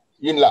asked.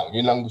 Yun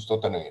lang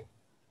gusto tanungin.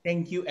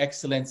 Thank you,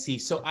 Excellency.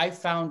 So I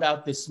found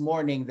out this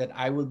morning that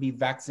I will be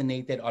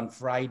vaccinated on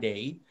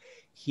Friday.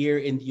 here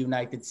in the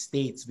United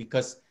States,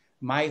 because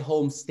my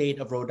home state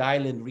of Rhode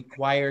Island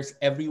requires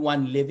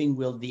everyone living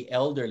with the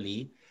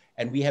elderly,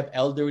 and we have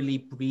elderly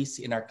priests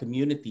in our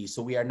community,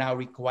 so we are now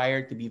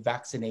required to be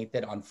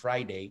vaccinated on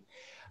Friday.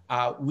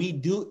 We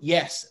do,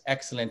 yes,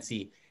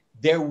 Excellency,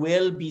 there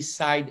will be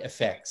side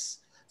effects.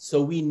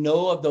 So we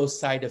know of those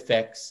side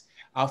effects.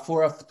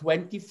 For a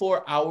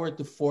 24-hour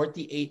to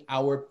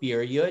 48-hour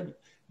period,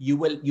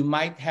 you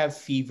might have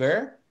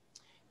fever,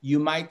 you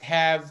might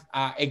have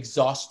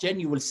exhaustion,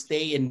 you will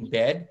stay in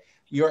bed,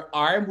 your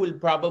arm will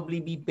probably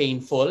be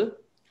painful,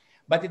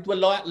 but it will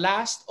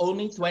last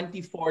only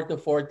 24 to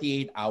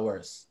 48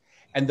 hours.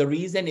 And the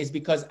reason is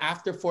because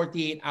after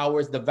 48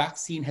 hours, the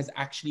vaccine has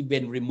actually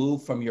been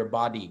removed from your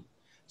body.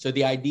 So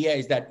the idea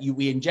is that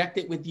we inject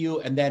it with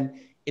you, and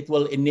then it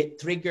will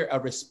trigger a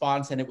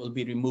response and it will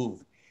be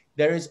removed.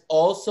 There is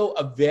also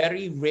a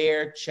very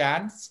rare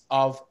chance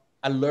of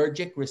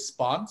allergic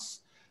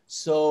response.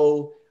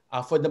 So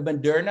for the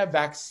Moderna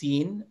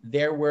vaccine,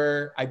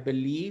 I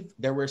believe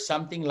there were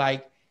something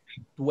like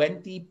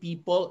 20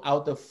 people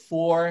out of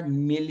 4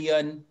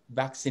 million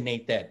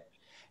vaccinated.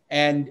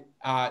 And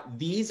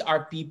these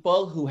are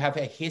people who have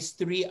a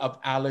history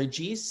of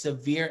allergies,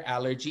 severe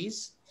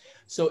allergies.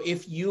 So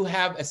if you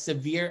have a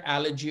severe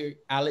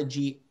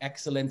allergy,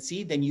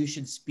 Excellency, then you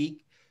should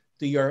speak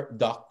to your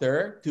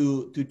doctor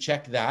to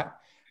check that.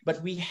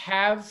 But we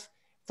have,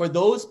 for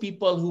those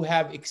people who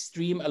have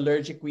extreme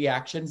allergic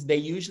reactions, they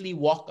usually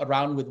walk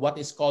around with what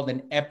is called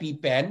an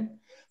EpiPen.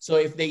 So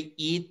if they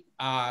eat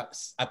a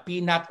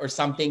peanut or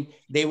something,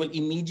 they will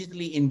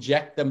immediately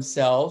inject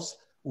themselves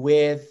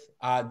with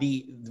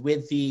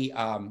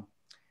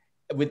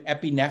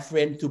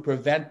epinephrine to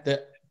prevent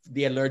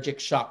the allergic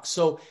shock.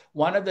 So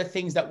one of the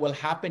things that will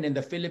happen in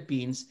the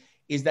Philippines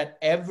is that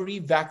every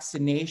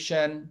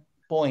vaccination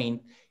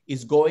point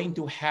is going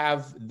to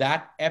have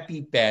that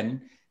EpiPen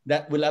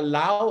that will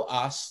allow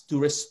us to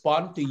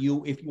respond to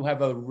you if you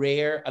have a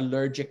rare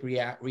allergic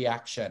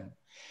reaction.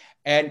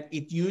 And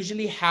it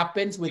usually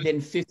happens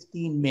within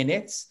 15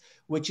 minutes,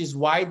 which is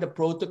why the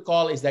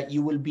protocol is that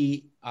you will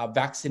be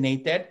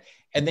vaccinated,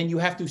 and then you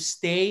have to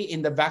stay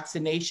in the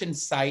vaccination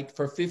site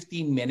for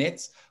 15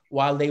 minutes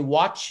while they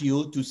watch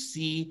you to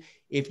see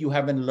if you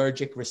have an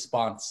allergic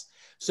response.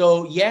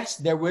 So yes,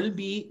 you will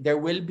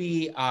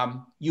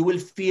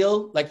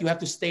feel like you have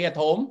to stay at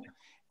home,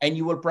 and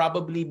you will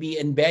probably be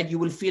in bed. You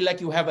will feel like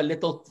you have a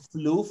little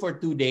flu for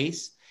 2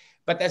 days.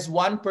 But as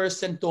one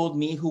person told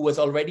me who was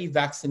already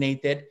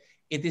vaccinated,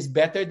 it is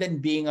better than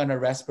being on a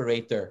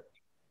respirator.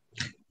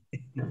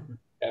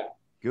 Yeah.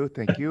 Good,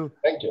 thank you.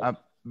 Thank you.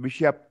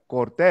 Bishop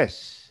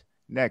Cortez,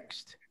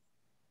 next.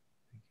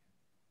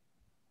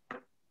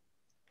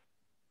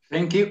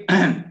 Thank you.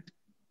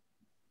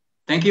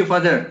 Thank you,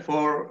 Father,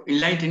 for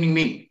enlightening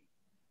me,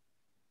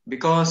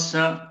 because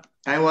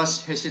I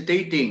was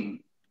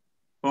hesitating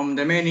from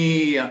the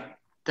many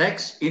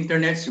texts,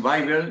 internets,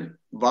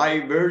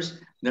 Vibers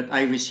that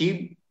I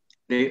received.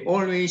 They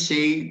always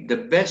say the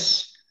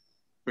best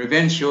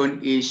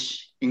prevention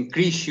is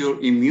increase your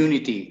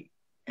immunity,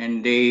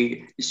 and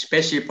they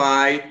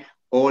specify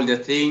all the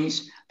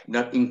things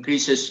that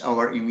increases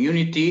our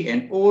immunity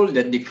and all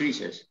that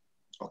decreases.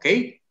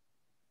 Okay?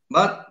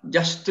 But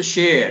just to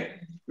share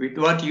with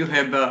what you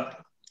have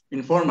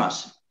informed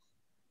us,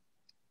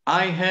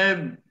 I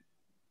have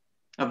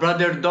a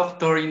brother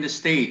doctor in the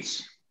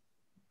States.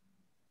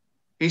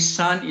 His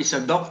son is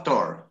a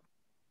doctor.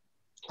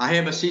 I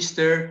have a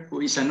sister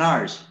who is a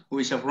nurse, who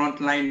is a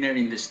frontliner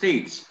in the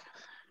States.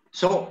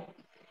 So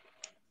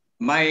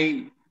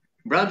my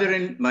brother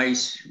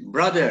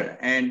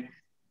and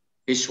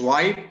his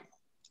wife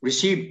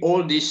received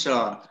all these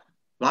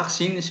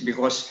vaccines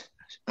because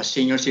as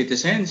senior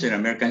citizens and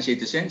American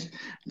citizens,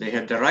 they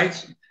have the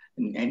rights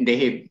and they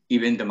have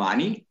even the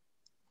money.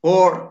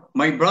 For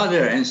my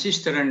brother and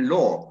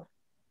sister-in-law,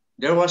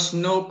 there was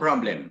no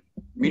problem.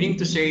 Meaning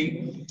to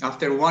say,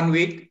 after 1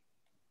 week,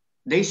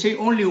 they say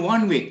only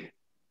 1 week,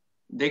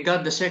 they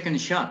got the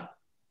second shot.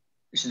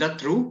 Is that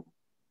true?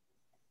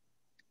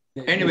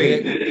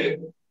 Anyway.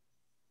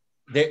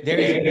 There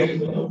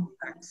is no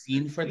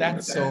vaccine for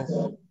that,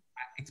 so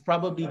it's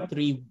probably 3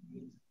 weeks,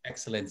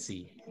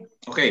 Excellency.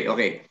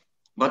 Okay.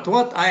 But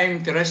what I'm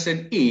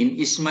interested in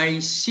is my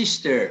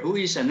sister, who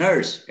is a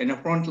nurse and a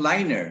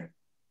frontliner.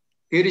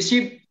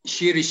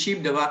 She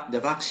received the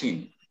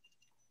vaccine.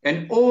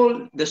 And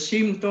all the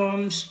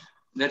symptoms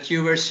that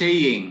you were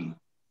saying,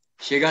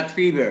 she got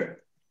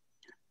fever,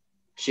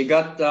 she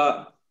got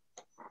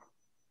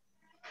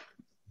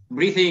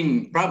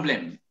breathing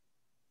problem,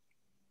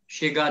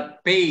 she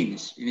got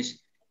pains in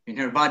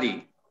her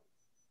body.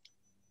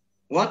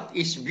 What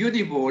is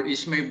beautiful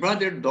is my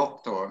brother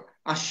doctor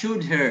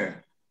assured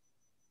her,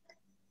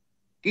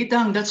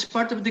 Itang, that's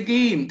part of the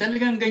game.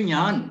 Talagang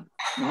ganyan.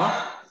 No?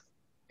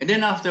 And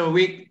then after a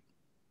week,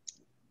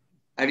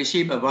 I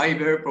received a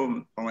Viber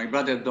from my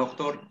brother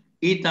doctor.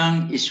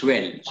 Itang is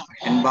well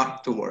and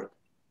back to work.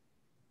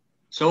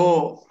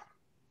 So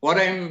what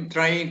I'm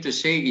trying to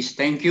say is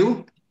thank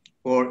you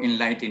for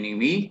enlightening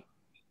me.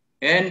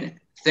 And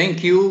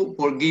thank you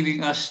for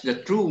giving us the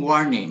true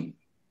warning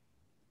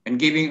and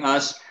giving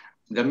us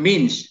the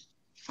means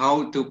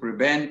how to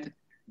prevent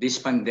this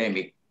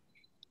pandemic.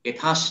 It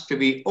has to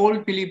be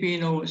all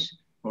Filipinos,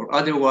 or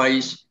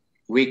otherwise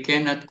we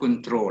cannot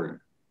control.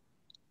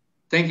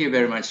 Thank you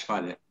very much,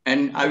 Father.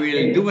 And I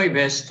will do my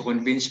best to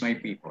convince my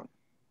people.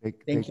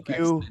 Thank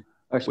you.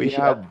 We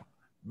have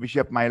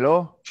Bishop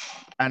Milo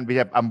and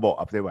Bishop Ambo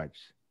afterwards.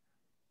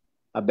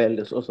 Abel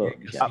is also.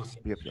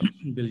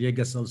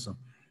 Villegas also.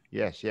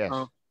 Yes, yes.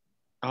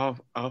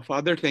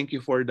 Father, thank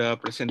you for the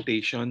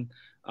presentation.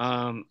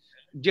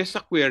 Just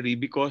a query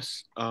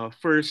because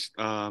first,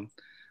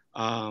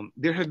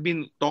 there have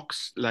been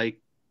talks like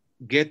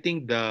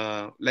getting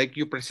like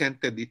you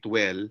presented it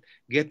well,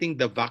 getting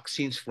the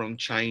vaccines from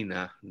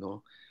China,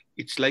 no?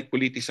 It's like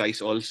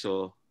politicized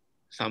also,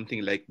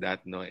 something like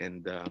that, no?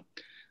 And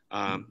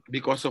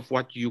because of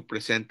what you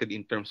presented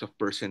in terms of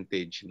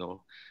percentage,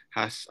 no,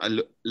 has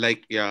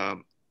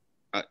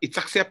it's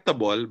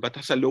acceptable, but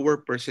has a lower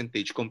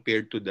percentage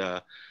compared to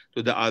the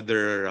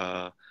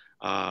other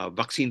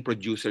vaccine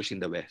producers in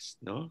the West,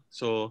 no?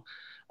 So,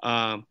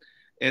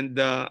 and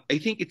I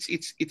think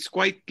it's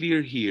quite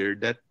clear here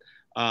that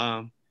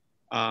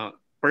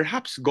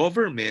perhaps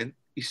government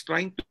is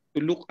trying to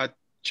look at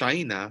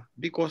China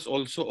because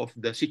also of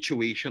the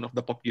situation of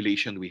the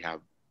population we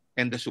have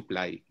and the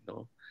supply,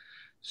 no?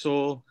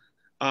 So,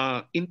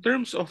 in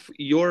terms of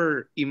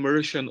your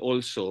immersion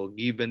also,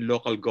 given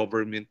local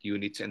government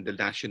units and the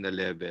national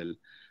level,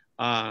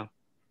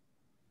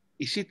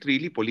 is it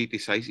really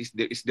politicized?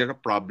 Is there a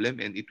problem,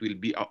 and it will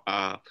be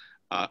a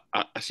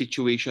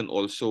situation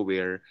also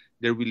where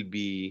there will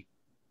be,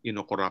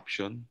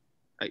 corruption?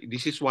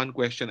 This is one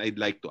question I'd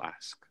like to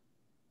ask.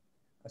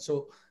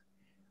 So,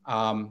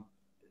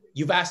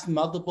 you've asked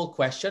multiple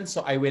questions,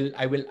 so I will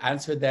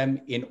answer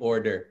them in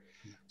order.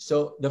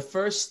 So the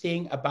first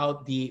thing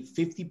about the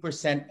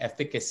 50%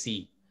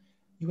 efficacy,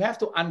 you have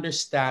to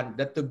understand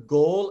that the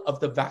goal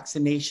of the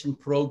vaccination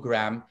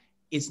program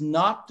is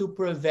not to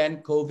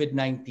prevent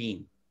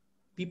COVID-19.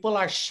 People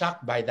are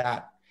shocked by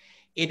that.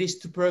 It is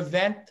to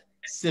prevent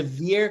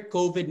severe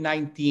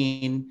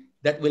COVID-19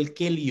 that will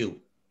kill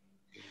you.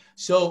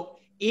 So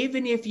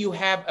even if you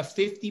have a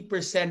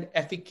 50%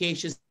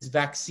 efficacious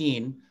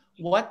vaccine,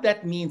 what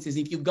that means is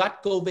if you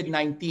got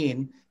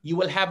COVID-19, you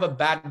will have a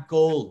bad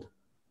cold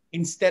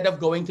instead of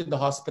going to the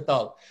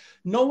hospital.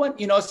 No one,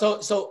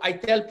 so I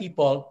tell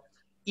people,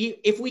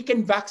 if we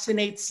can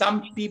vaccinate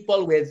some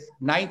people with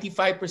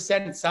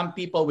 95%, some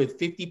people with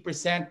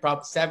 50%,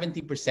 perhaps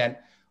 70%,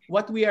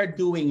 what we are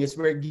doing is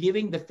we're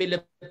giving the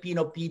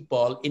Filipino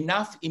people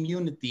enough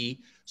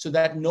immunity so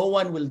that no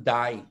one will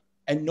die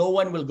and no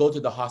one will go to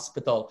the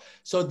hospital.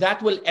 So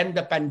that will end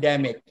the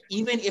pandemic.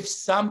 Even if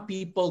some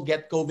people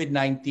get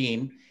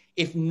COVID-19,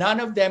 if none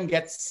of them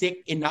get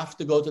sick enough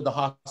to go to the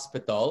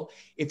hospital,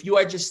 if you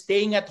are just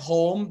staying at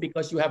home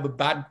because you have a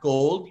bad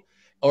cold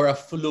or a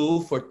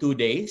flu for 2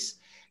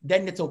 days,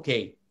 then it's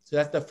okay. So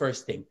that's the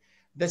first thing.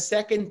 The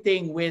second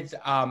thing with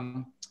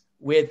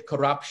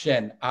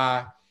corruption,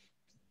 I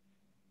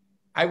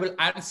will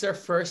answer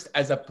first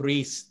as a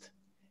priest.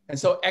 And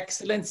so,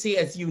 Excellency,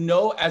 as you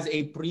know, as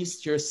a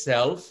priest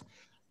yourself,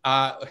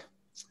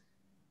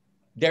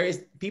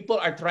 people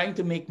are trying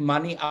to make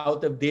money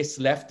out of this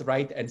left,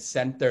 right, and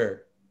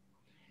center.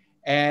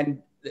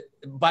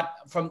 But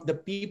from the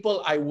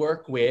people I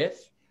work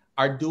with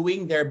are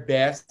doing their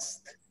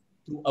best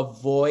to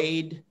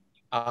avoid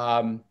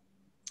the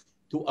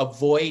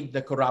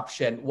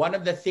corruption. One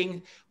of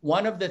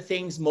the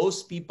things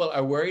most people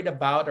are worried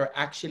about are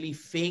actually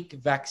fake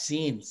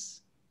vaccines.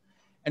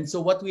 And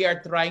so what we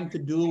are trying to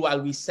do while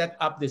we set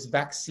up this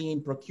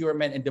vaccine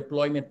procurement and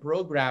deployment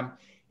program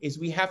is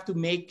we have to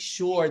make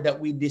sure that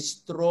we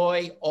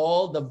destroy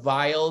all the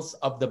vials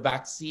of the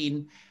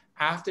vaccine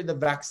after the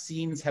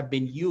vaccines have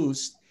been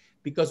used,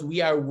 because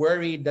we are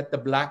worried that the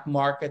black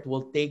market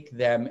will take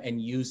them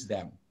and use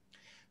them.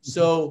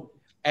 So,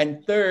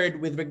 and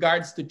third, with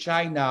regards to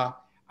China,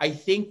 I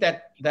think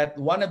that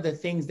one of the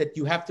things that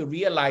you have to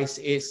realize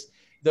is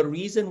the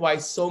reason why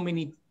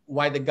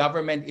the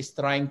government is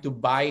trying to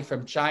buy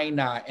from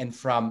China and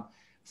from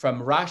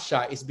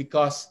Russia is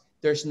because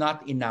there's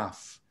not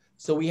enough.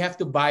 So we have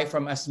to buy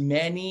from as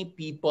many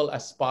people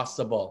as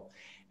possible.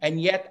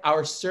 And yet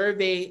our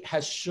survey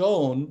has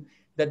shown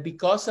that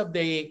because of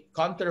the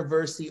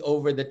controversy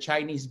over the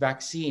Chinese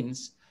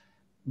vaccines,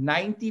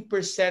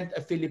 90%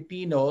 of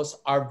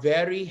Filipinos are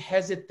very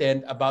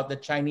hesitant about the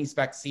Chinese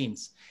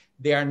vaccines.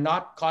 They are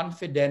not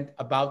confident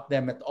about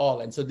them at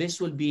all. And so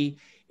this will be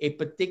a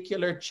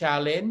particular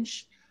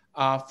challenge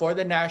for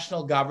the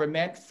national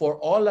government, for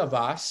all of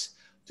us,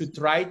 to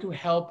try to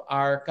help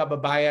our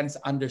kababayans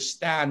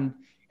understand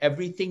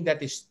everything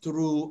that is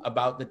true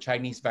about the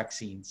Chinese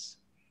vaccines.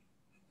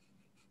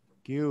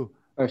 Thank you.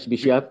 First,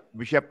 Bishop.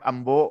 Bishop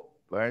Ambo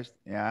first,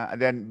 yeah, and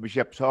then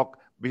Bishop Sok,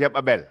 Bishop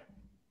Abel.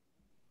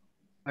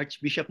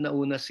 Archbishop na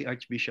una si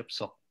Archbishop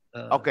Sok.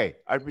 Okay,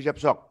 Archbishop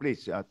Sok,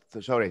 please.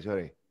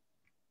 Sorry.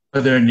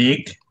 Brother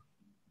Nick.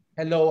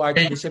 Hello,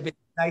 Archbishop. It's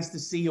nice to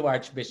see you,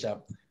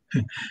 Archbishop.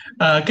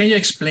 Can you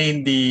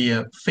explain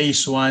the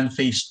phase 1,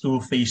 phase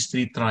 2, phase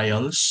 3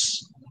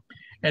 trials?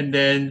 And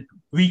then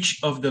which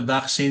of the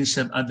vaccines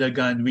have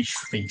undergone which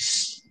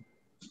phase?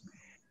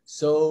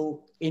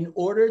 So in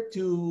order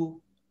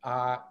to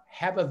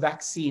have a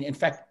vaccine, in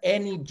fact,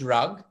 any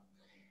drug,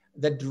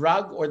 the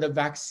drug or the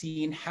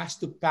vaccine has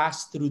to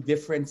pass through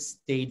different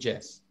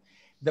stages.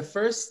 The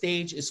first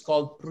stage is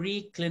called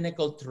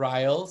preclinical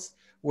trials,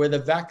 where the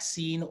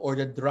vaccine or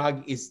the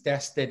drug is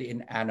tested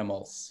in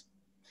animals.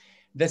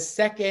 The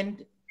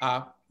second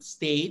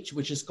stage,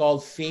 which is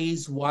called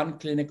phase 1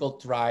 clinical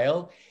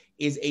trial,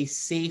 is a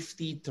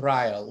safety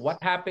trial.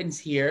 What happens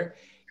here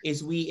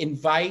is we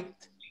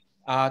invite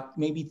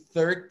maybe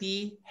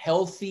 30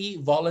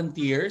 healthy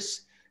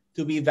volunteers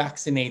to be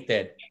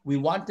vaccinated. We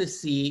want to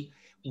see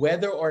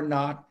whether or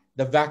not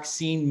the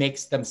vaccine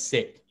makes them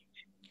sick.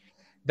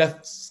 The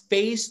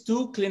phase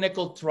 2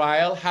 clinical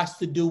trial has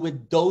to do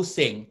with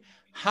dosing.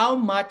 How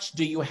much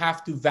do you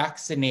have to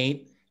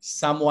vaccinate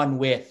someone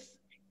with?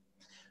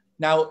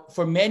 Now,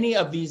 for many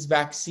of these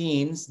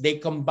vaccines, they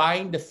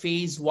combine the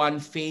phase 1,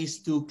 phase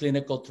 2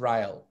 clinical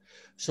trial.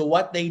 So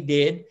what they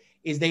did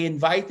is they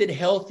invited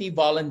healthy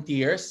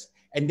volunteers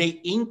and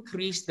they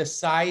increased the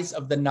size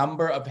of the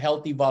number of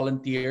healthy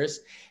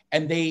volunteers,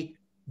 and they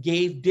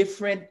gave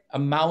different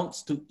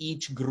amounts to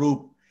each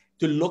group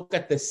to look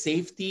at the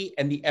safety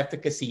and the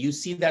efficacy. You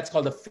see, that's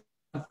called a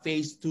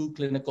phase 2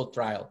 clinical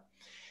trial.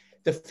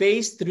 The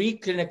phase 3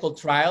 clinical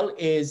trial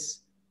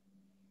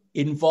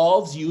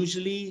involves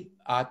usually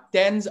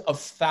tens of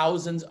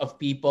thousands of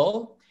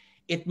people.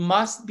 It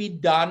must be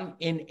done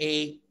in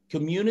a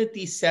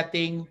community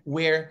setting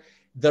where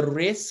the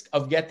risk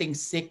of getting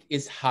sick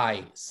is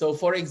high. So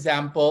for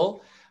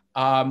example,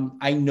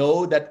 I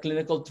know that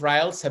clinical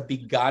trials have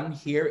begun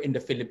here in the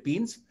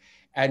Philippines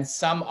and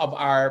some of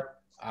our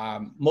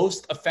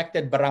most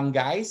affected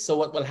barangays. So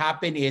what will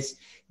happen is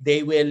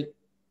they will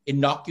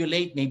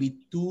inoculate maybe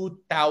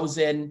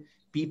 2,000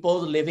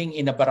 people living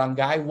in a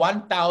barangay,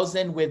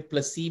 1,000 with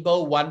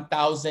placebo,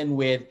 1,000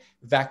 with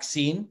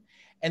vaccine.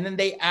 And then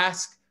they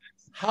ask,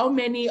 how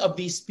many of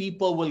these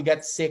people will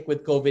get sick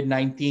with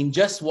COVID-19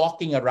 just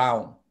walking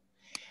around?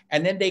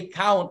 And then they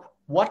count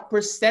what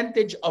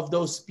percentage of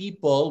those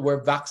people were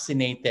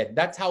vaccinated.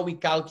 That's how we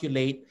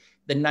calculate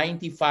the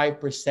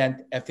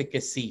 95%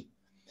 efficacy.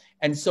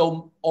 And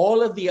so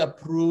all of the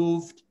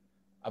approved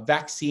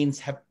vaccines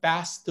have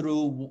passed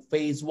through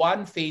phase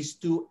 1, phase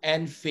 2,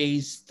 and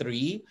phase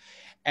 3.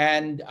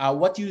 And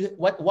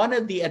one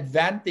of the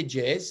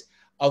advantages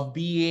of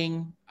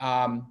having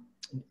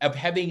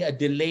a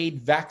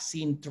delayed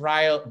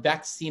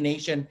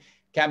vaccination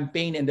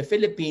campaign in the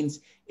Philippines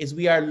is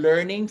we are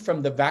learning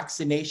from the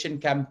vaccination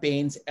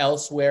campaigns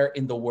elsewhere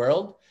in the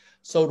world.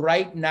 So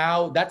right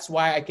now, that's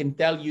why I can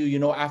tell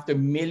you, after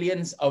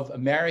millions of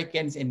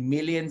Americans and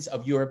millions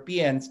of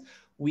Europeans,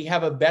 we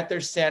have a better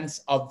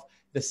sense of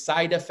the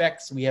side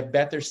effects. We have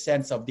better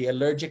sense of the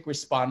allergic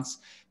response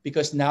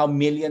because now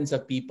millions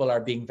of people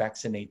are being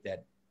vaccinated.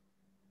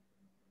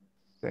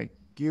 Thank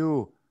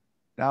you.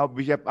 Now,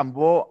 Bishop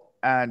Ambo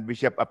and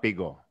Bishop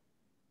Apigo.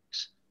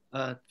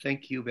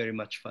 Thank you very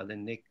much, Father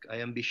Nick. I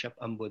am Bishop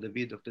Ambo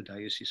David of the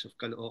Diocese of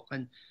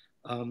Caloocan.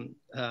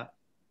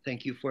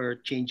 Thank you for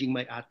changing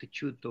my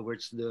attitude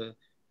towards the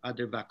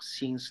other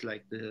vaccines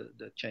like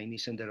the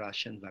Chinese and the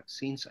Russian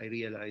vaccines. I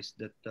realized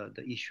that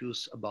the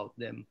issues about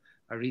them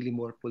are really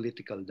more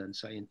political than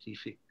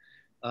scientific.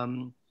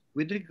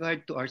 With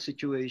regard to our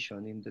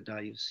situation in the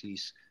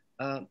diocese,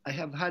 I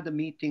have had a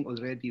meeting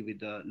already with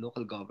the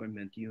local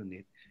government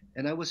unit,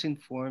 and I was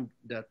informed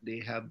that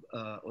they have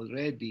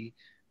already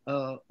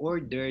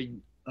ordered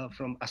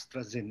from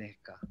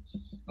AstraZeneca.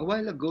 A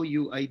while ago,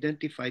 you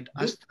identified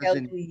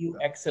AstraZeneca. Which LGU,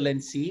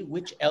 Excellency,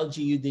 which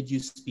LGU did you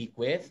speak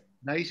with?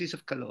 Diocese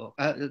of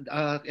Caloocan,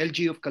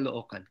 LGU of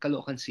Caloocan,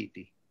 Caloocan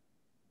City.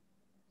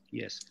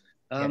 Yes.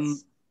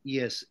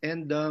 Yes.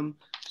 And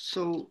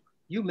so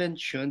you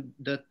mentioned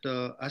that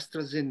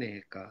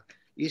AstraZeneca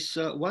is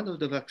one of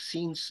the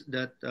vaccines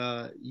that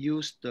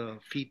used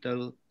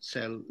fetal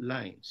cell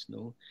lines,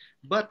 no?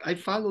 But I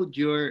followed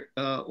your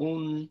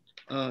own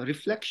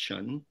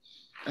reflection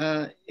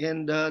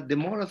and the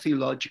moral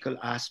theological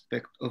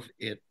aspect of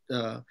it.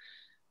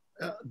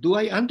 Do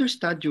I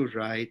understand you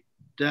right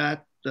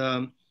that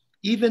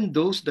even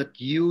those that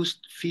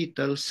used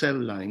fetal cell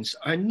lines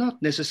are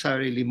not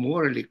necessarily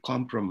morally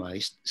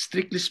compromised,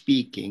 strictly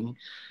speaking,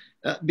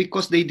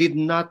 because they did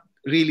not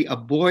really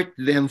abort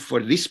them for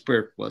this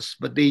purpose,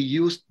 but they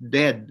used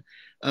dead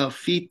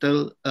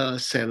fetal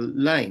cell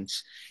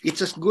lines?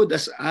 It's as good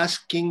as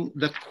asking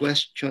the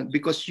question,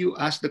 because you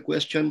asked the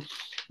question,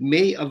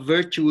 may a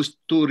virtuous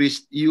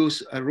tourist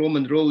use a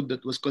Roman road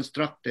that was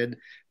constructed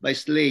by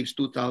slaves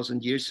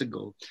 2,000 years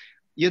ago?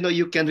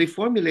 You can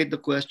reformulate the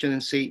question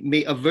and say,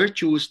 may a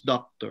virtuous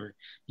doctor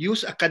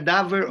use a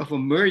cadaver of a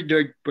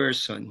murdered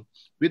person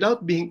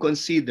without being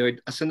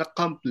considered as an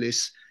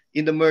accomplice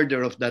in the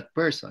murder of that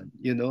person?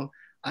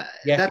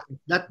 Yes.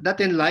 That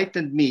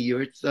enlightened me.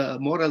 It's a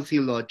moral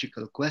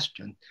theological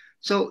question.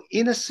 So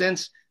in a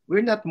sense,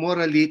 we're not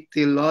morally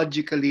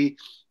theologically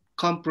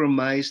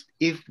compromised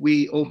if we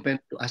open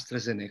to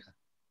AstraZeneca.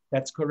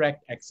 That's correct,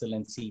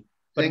 Excellency.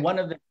 But one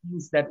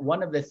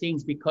of the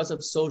things, because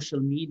of social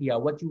media,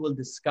 what you will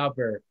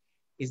discover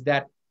is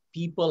that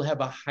people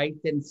have a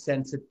heightened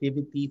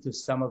sensitivity to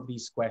some of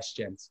these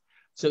questions.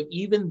 So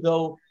even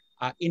though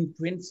in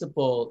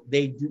principle,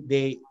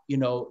 they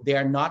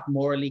are not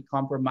morally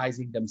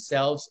compromising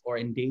themselves or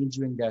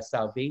endangering their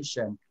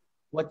salvation,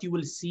 what you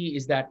will see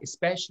is that,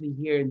 especially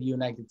here in the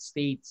United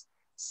States,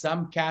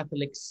 some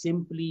Catholics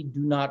simply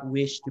do not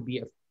wish to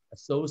be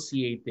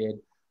associated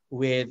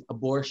with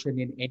abortion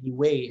in any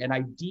way. And I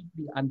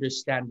deeply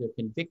understand their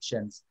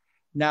convictions.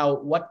 Now,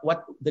 what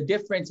the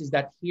difference is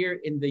that here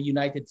in the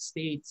United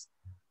States,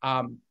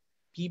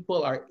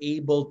 people are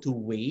able to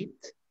wait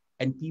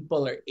and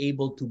people are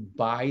able to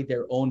buy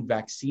their own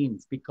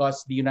vaccines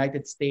because the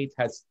United States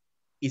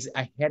is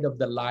ahead of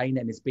the line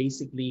and is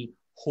basically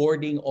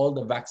hoarding all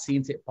the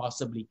vaccines it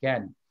possibly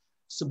can.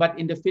 So, but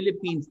in the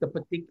Philippines, the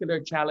particular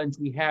challenge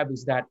we have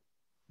is that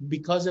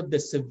because of the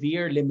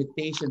severe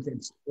limitations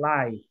in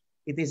supply,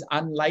 it is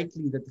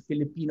unlikely that the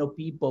Filipino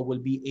people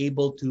will be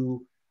able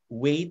to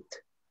wait.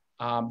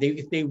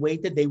 If they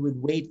waited, they would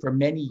wait for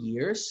many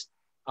years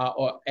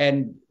and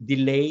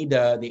delay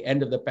the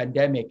end of the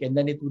pandemic. And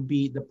then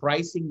the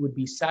pricing would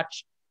be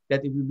such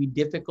that it would be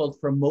difficult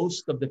for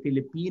most of the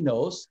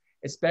Filipinos,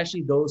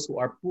 especially those who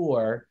are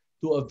poor,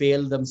 to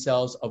avail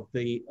themselves of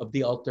the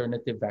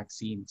alternative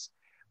vaccines.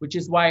 Which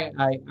is why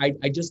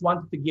I just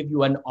wanted to give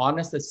you an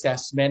honest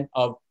assessment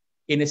of,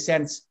 in a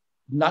sense,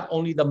 not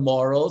only the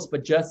morals,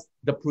 but just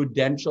the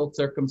prudential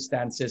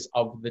circumstances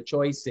of the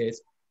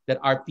choices that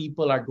our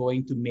people are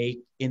going to make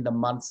in the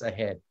months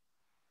ahead.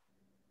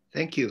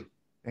 Thank you.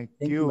 Thank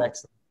you.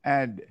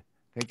 And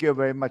thank you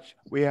very much.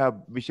 We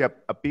have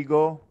Bishop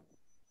Apigo.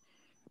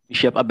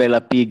 Bishop Abel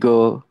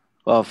Apigo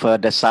of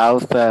the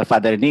South,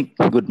 Father Nick.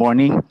 Good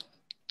morning.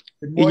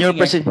 Good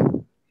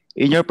morning.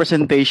 In your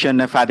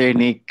presentation, Father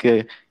Nick,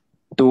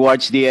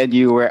 towards the end,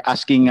 you were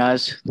asking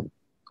us,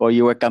 or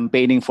you were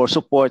campaigning for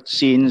support,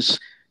 since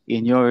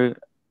in your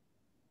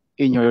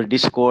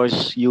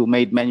discourse you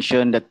made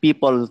mention that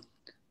people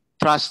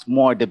trust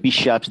more the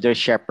bishops, their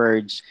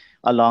shepherds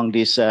along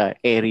this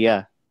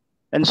area.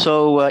 And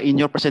so in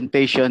your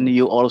presentation,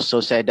 you also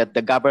said that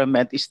the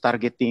government is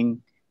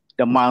targeting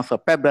the month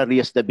of February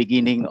as the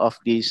beginning of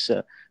this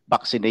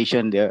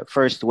vaccination, the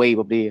first wave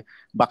of the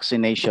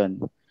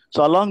vaccination.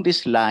 So along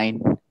this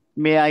line,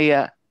 may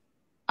I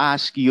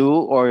ask you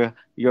or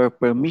your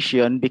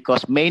permission,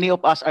 because many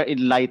of us are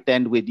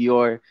enlightened with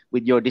your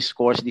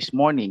discourse this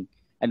morning,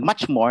 and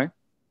much more,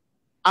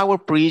 our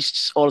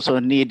priests also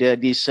need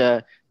this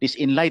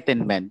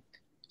enlightenment.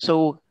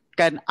 So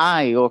can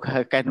I or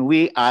can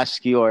we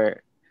ask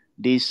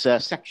this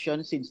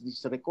section, since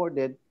this is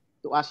recorded,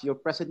 to ask your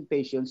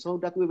presentation so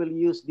that we will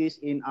use this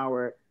in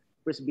our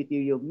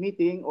Presbyterian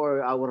meeting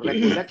or our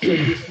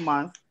recollection this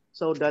month,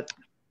 so that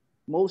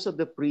most of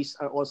the priests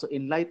are also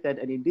enlightened,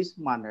 and in this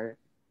manner,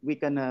 we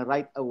can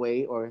right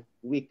away, or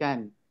we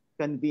can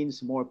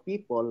convince more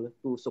people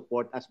to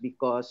support us,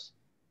 because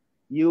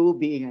you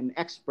being an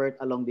expert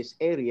along this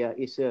area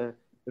is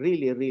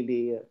really,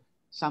 really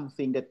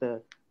something that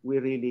we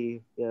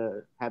really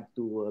have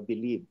to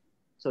believe.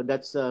 So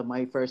that's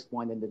my first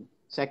point. And then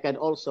second,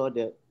 also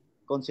the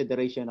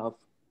consideration of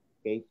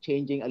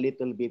changing a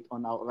little bit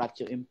on our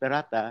Ratio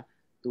Imperata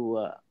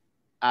to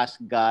ask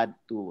God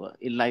to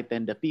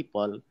enlighten the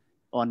people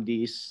on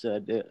this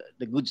the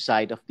good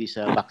side of this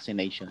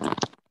vaccination.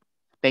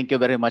 Thank you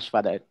very much,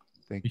 Father.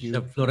 Thank you.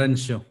 Bishop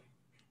Florencio.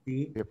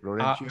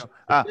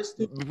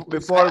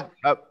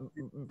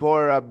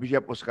 Before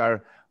Bishop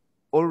Oscar,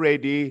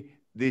 already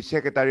the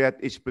Secretariat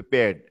is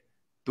prepared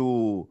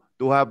to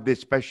have this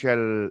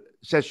special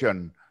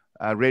session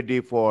ready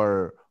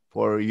for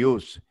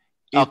use.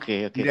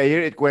 Okay. Did I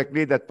hear it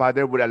correctly that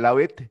Father would allow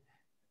it?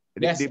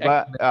 Yes.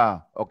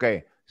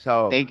 Okay.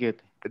 So thank you.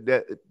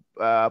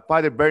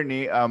 Father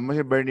Bernie,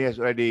 Mr. Bernie has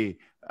already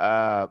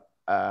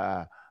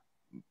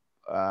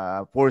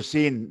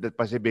foreseen that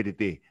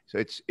possibility. So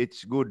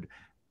it's good.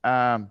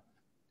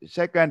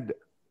 Second,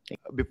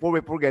 before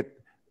we forget,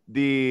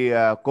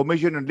 the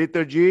Commission on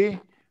Liturgy,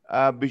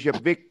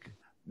 Bishop Vic,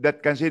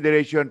 that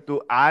consideration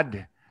to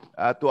add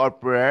to our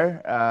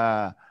prayer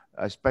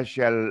a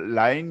special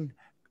line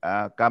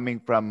coming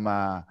from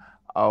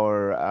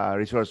our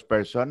resource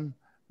person,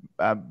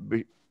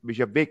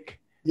 Bishop Vic.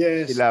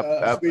 Yes,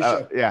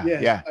 Bishop.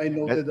 Yeah. I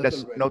noted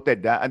that's already.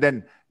 noted. And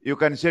then you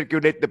can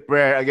circulate the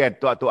prayer again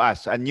to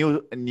us, a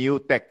new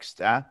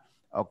text.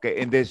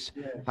 Okay, in this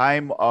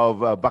time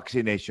of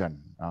vaccination.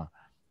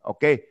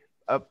 Okay,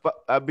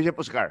 Bishop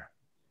Oscar.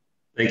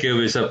 Thank you,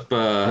 Bishop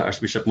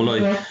Archbishop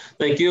Muloy.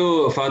 Thank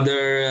you,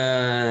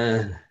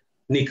 Father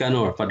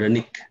Nicanor, Father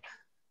Nick.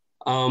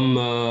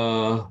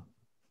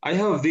 I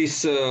have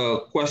this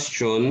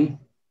question.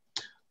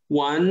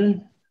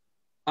 One,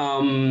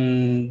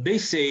 they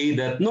say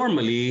that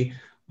normally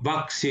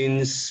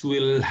vaccines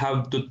will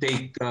have to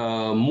take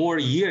more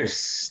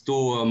years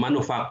to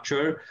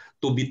manufacture,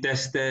 to be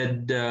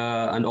tested,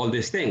 and all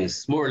these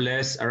things, more or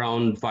less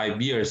around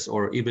 5 years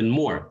or even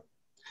more.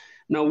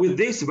 Now, with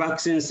these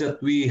vaccines that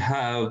we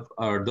have,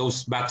 or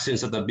those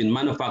vaccines that have been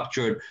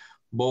manufactured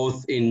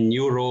both in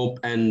Europe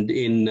and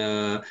in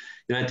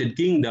United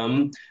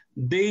Kingdom,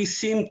 they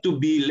seem to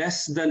be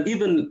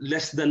even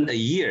less than a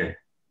year.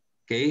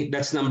 Okay,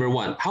 that's number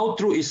one. How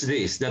true is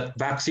this, that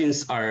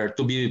vaccines are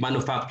to be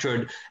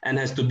manufactured and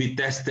has to be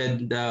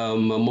tested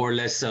more or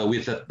less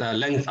with a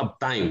length of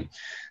time?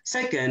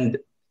 Second,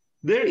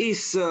 there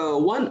is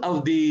one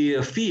of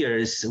the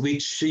fears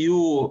which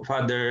you,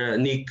 Father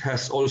Nick,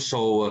 has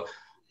also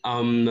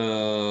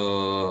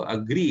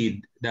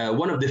agreed, that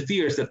one of the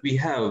fears that we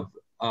have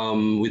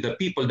with the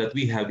people that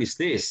we have is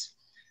this,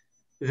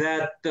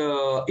 that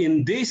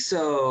in these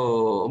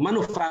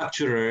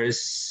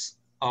manufacturers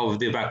of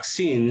the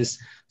vaccines,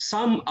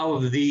 some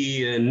of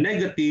the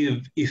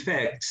negative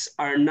effects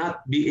are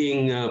not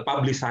being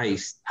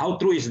publicized. How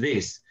true is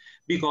this?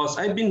 Because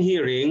I've been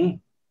hearing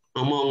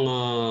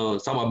among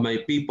some of my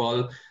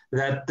people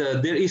that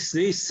there is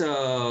these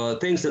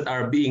things that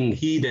are being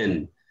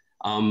hidden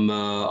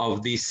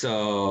of these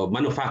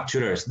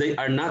manufacturers. They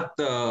are not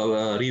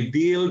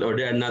revealed, or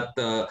they are not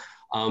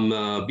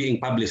being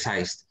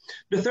publicized.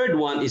 The third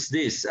one is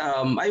this.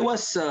 I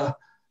was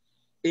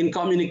in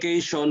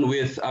communication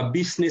with a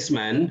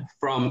businessman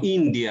from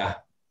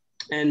India,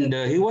 and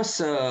he was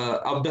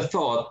of the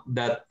thought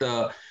that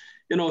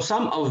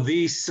some of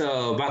these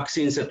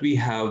vaccines that we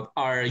have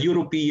are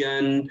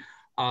European,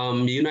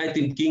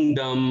 United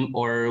Kingdom,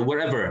 or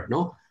wherever.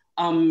 No,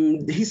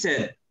 he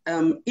said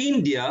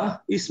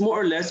India is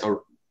more or less,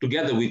 or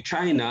together with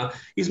China,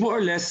 is more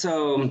or less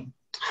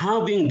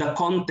having the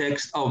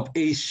context of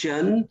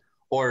Asian,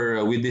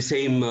 or with the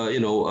same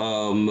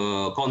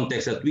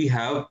context that we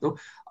have.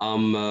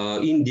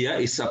 India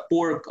is a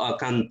poor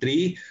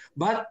country,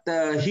 but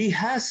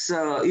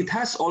it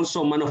has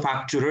also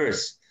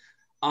manufacturers.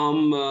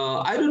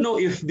 I don't know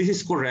if this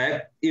is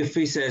correct, if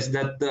he says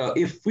that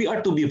if we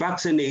are to be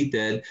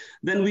vaccinated,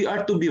 then we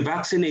are to be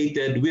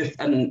vaccinated with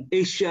an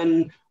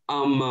Asian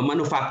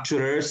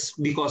manufacturers,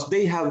 because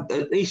they have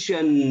an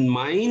Asian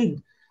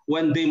mind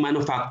when they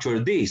manufacture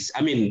this. I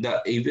mean,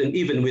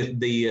 even with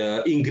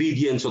the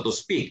ingredients, so to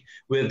speak,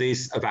 with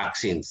these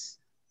vaccines.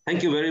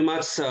 Thank you very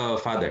much,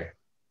 Father.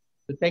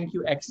 Thank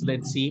you,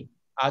 Excellency.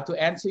 To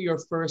answer your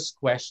first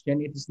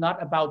question, it is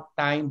not about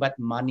time, but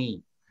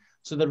money.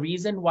 So the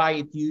reason why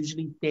it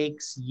usually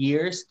takes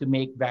years to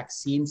make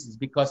vaccines is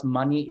because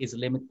money is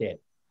limited.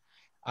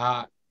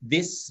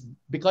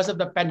 Because of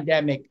the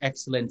pandemic,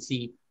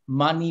 Excellency,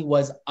 money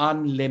was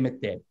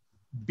unlimited.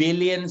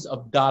 Billions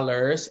of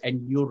dollars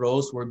and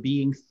euros were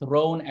being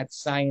thrown at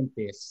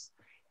scientists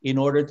in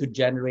order to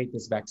generate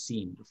this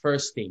vaccine. The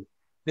first thing.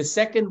 The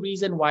second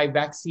reason why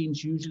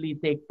vaccines usually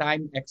take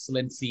time,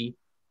 Excellency,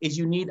 is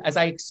you need, as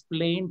I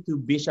explained to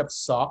Bishop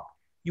Sok,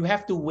 you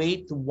have to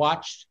wait to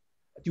watch,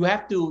 you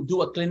have to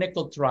do a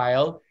clinical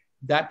trial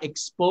that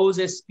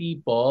exposes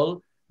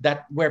people,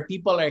 where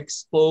people are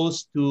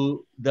exposed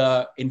to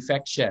the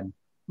infection.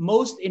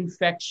 Most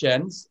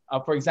infections,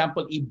 for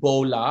example,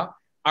 Ebola,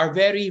 are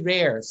very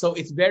rare. So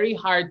it's very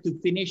hard to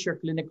finish your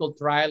clinical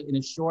trial in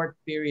a short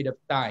period of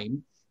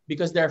time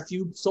because there are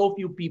so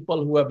few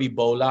people who have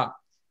Ebola.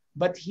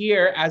 But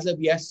here, as of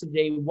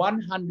yesterday,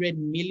 100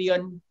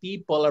 million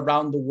people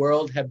around the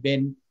world have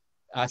been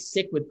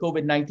sick with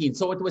COVID-19.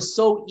 So it was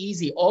so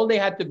easy. All they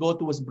had to go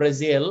to was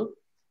Brazil.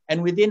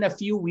 And within a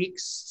few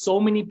weeks, so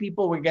many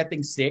people were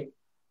getting sick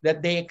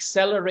that they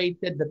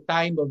accelerated the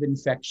time of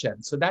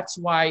infection. So that's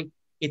why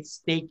it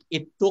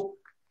took.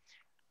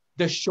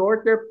 The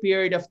shorter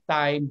period of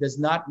time does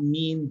not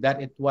mean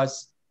that it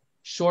was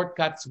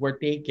shortcuts were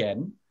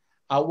taken.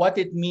 What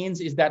it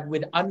means is that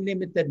with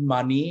unlimited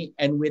money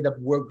and with a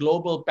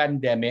global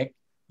pandemic,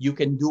 you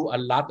can do a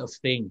lot of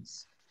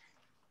things.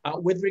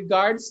 With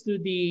regards to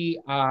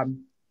the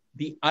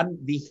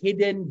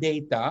hidden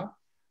data,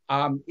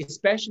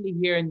 especially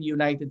here in the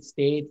United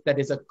States, that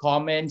is a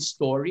common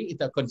story.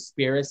 It's a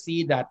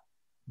conspiracy that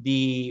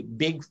the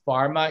big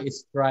pharma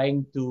is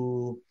trying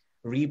to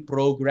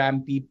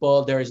reprogram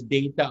people. There's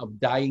data of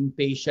dying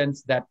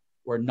patients that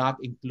were not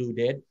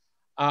included.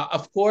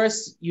 Of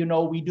course,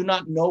 we do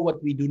not know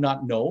what we do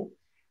not know,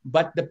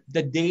 but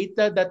the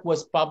data that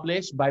was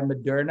published by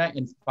Moderna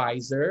and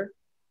Pfizer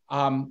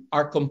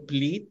are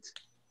complete.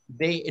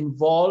 They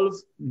involve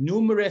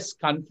numerous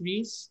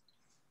countries.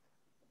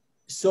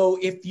 So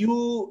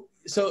you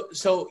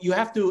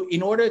have to,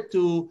 in order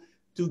to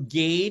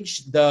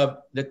gauge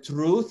the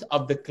truth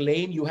of the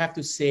claim, you have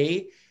to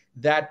say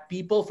that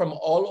people from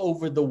all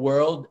over the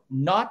world,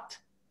 not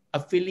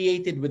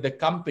affiliated with the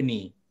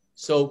company,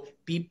 so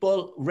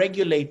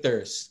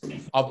regulators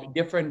of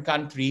different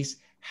countries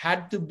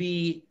had to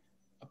be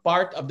a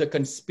part of the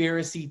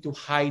conspiracy to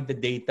hide the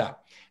data.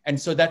 And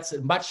so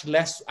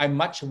I'm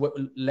much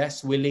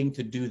less willing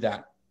to do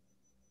that.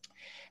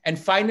 And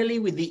finally,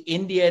 with the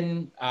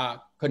Indian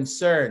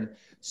concern.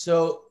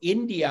 So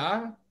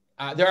India,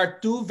 there are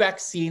two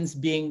vaccines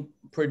being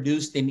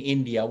produced in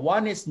India.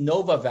 One is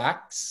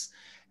Novavax,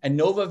 and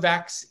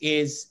Novavax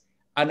is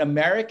an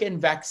American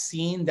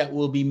vaccine that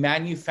will be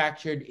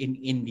manufactured in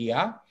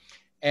India.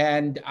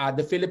 And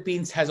the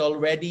Philippines has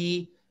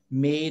already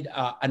made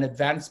an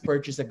advance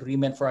purchase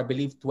agreement for, I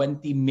believe,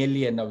 20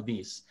 million of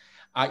these,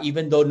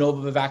 even though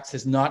Novavax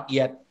has not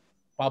yet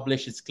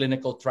published its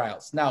clinical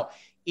trials. Now,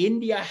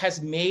 India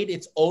has made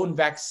its own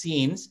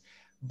vaccines,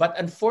 but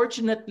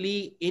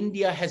unfortunately,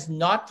 India has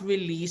not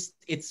released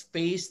its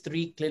phase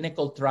 3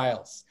 clinical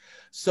trials.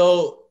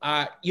 So,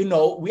 I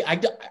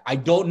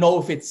don't know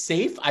if it's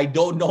safe. I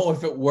don't know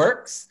if it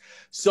works.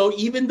 So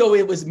even though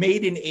it was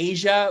made in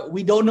Asia,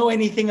 we don't know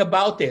anything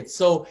about it.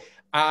 So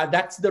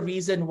that's the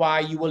reason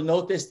why you will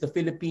notice the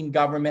Philippine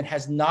government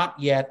has not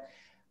yet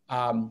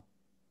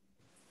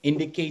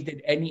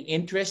indicated any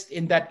interest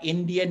in that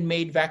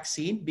Indian-made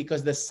vaccine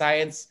because the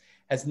science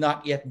has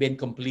not yet been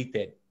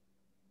completed.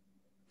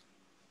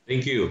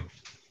 Thank you.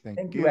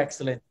 Thank you,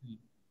 Excellency.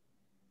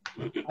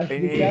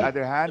 Any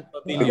other hand?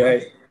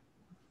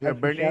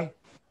 Bernie?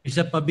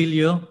 Bishop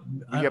Pabilio.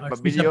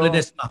 Bishop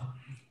Ledesma.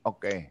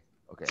 Okay.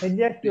 And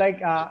just like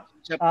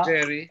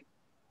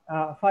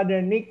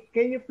Father Nick,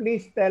 can you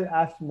please tell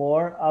us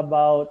more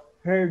about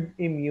herd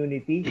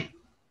immunity?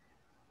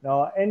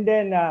 No, and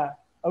then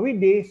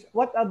with this,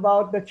 what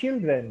about the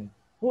children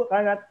who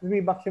cannot be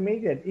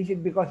vaccinated? Is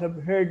it because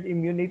of herd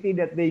immunity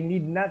that they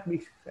need not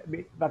be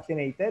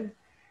vaccinated?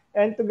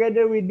 And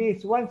together with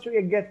this, once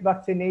we get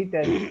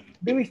vaccinated,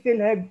 do we still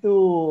have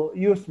to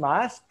use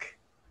mask?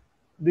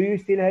 Do you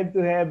still have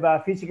to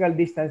have physical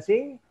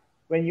distancing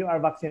when you are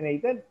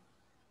vaccinated?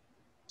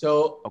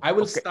 So I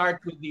will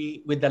start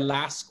with the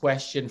last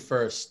question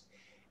first.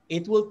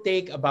 It will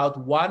take about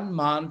 1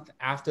 month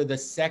after the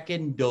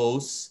second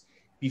dose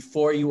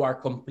before you are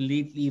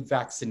completely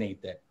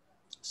vaccinated.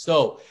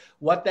 So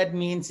what that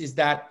means is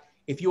that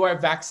if you are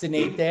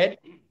vaccinated,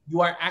 you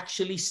are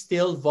actually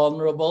still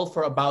vulnerable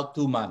for about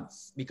 2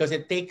 months because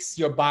it takes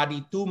your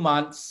body 2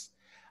 months,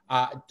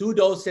 2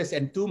 doses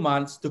and 2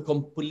 months to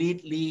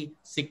completely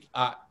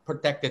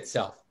protect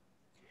itself.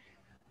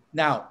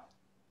 Now,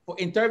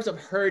 in terms of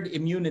herd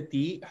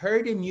immunity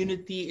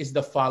is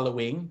the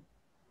following.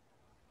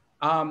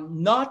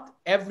 Not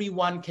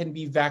everyone can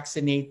be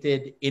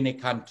vaccinated in a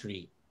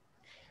country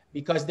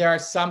because there are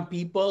some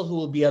people who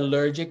will be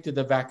allergic to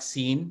the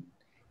vaccine.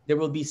 There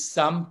will be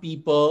some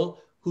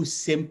people who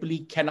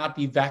simply cannot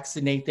be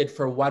vaccinated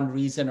for one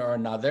reason or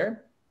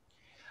another.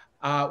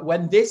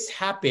 When this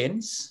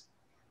happens,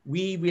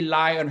 we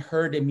rely on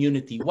herd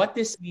immunity. What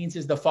this means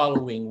is the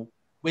following.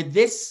 With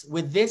this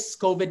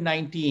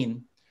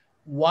COVID-19,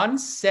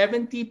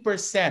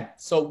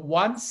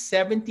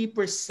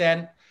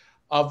 170%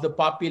 of the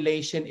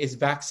population is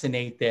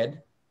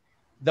vaccinated.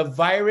 The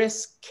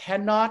virus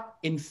cannot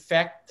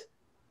infect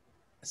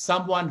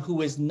someone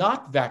who is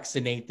not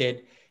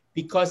vaccinated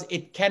because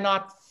it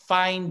cannot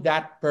find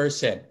that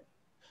person.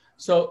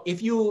 So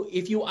if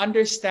you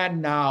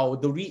understand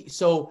now,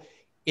 so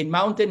in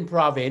Mountain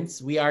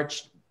Province, we are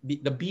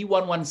the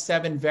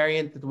B117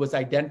 variant that was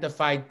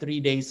identified 3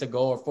 days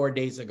ago or 4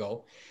 days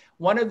ago.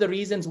 One of the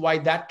reasons why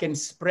that can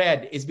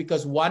spread is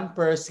because one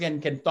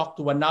person can talk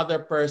to another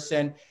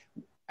person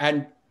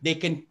and they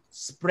can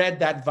spread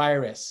that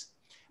virus.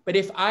 But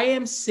if I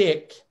am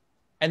sick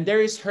and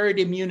there is herd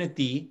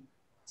immunity,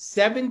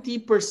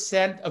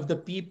 70% of the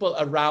people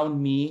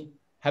around me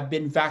have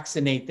been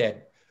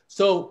vaccinated.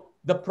 So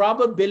the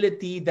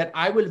probability that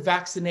I will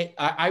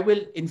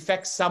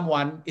infect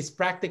someone is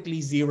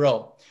practically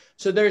zero.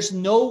 So there's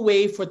no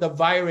way for the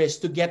virus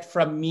to get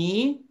from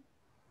me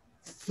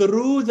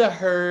through the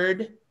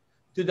herd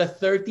to the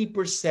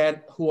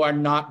 30% who are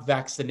not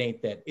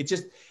vaccinated. It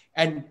just,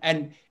 and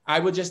I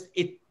would just,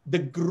 the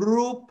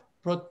group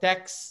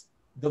protects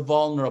the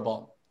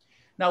vulnerable.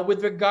 Now,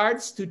 with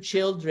regards to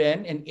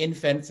children and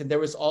infants, and there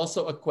was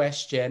also a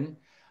question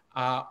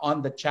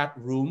on the chat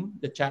room,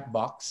 the chat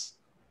box.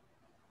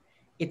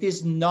 It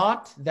is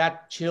not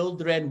that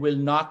children will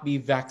not be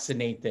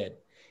vaccinated.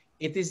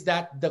 It is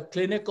that the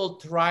clinical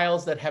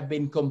trials that have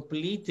been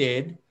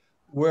completed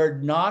were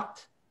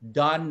not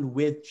done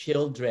with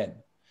children.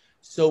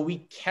 So we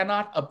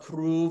cannot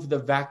approve the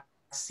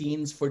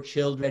vaccines for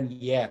children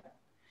yet.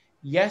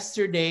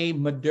 Yesterday,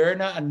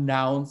 Moderna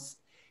announced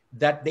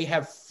that they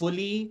have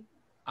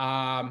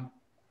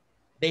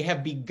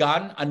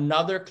begun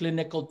another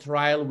clinical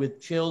trial with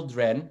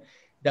children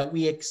that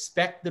we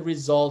expect the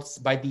results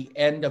by the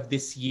end of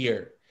this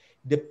year.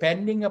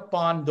 Depending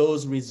upon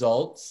those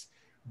results,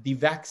 the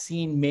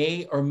vaccine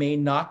may or may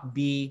not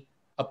be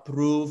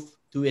approved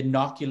to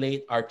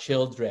inoculate our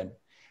children.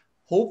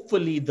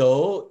 Hopefully,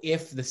 though,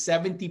 if the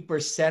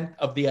 70%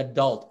 of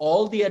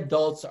all the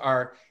adults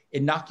are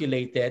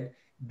inoculated,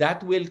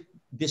 that will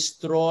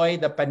destroy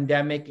the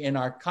pandemic in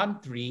our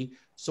country,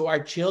 so our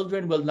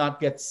children will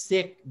not get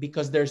sick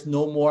because there's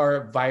no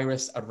more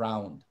virus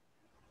around.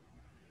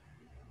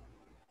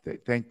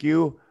 Thank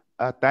you.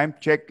 Time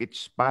check,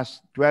 it's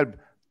past 12.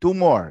 Two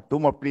more,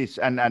 please.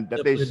 And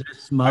that is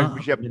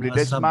Archbishop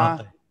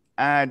Ledesma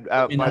and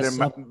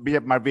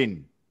Bishop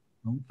Marvin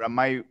from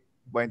my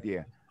point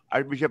here.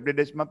 Archbishop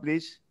Ledesma,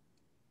 please.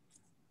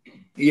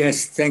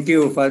 Yes, thank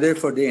you, Father,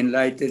 for the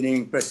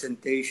enlightening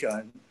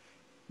presentation.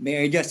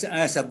 May I just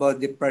ask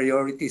about the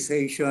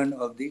prioritization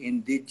of the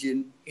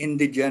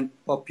indigent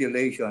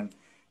population?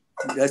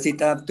 Does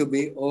it have to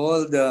be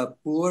all the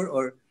poor,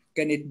 or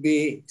can it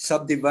be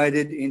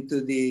subdivided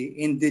into the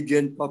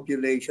indigent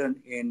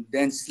population in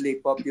densely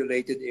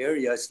populated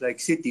areas like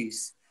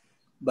cities?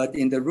 But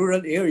in the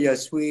rural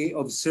areas, we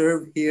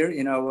observe here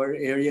in our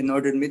area,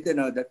 Northern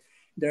Mindanao, that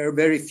there are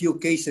very few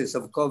cases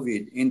of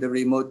COVID in the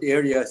remote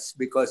areas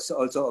because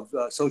also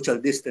of social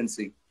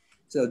distancing.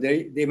 So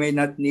they may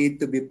not need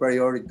to be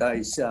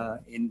prioritized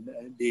in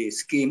the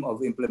scheme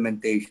of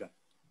implementation.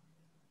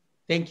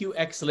 Thank you,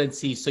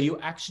 Excellency. So you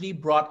actually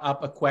brought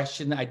up a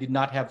question I did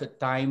not have the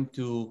time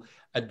to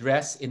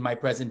address in my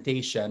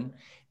presentation.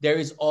 There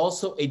is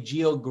also a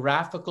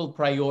geographical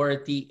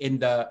priority in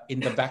the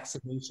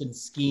vaccination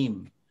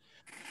scheme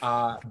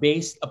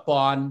based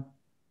upon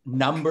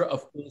number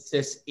of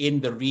cases in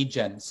the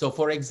region. So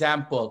for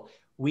example,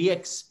 we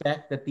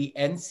expect that the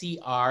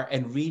NCR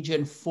and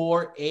Region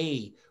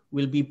 4A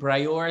will be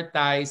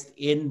prioritized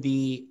in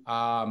the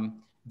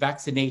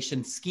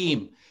vaccination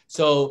scheme.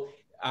 So,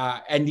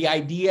 and the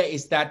idea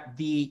is that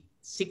the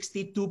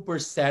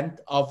 62%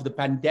 of the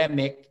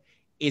pandemic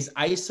is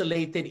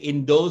isolated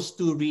in those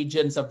two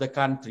regions of the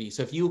country.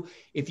 So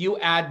if you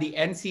add the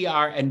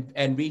NCR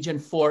and Region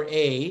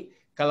 4A,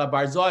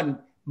 Calabarzon,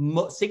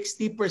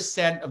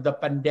 60% of the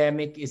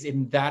pandemic is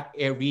in that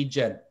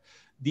region,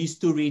 these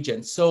two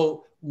regions.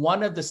 So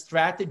one of the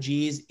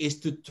strategies is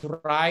to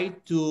try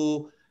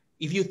to,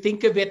 if you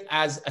think of it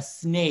as a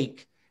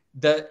snake,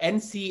 the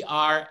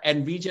NCR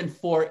and Region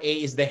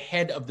 4A is the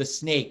head of the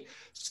snake.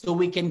 So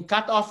we can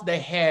cut off the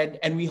head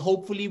and we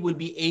hopefully will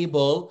be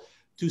able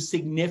to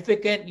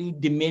significantly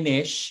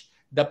diminish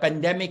the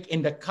pandemic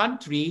in the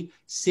country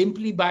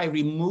simply by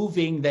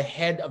removing the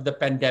head of the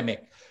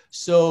pandemic.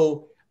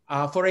 So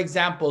for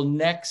example,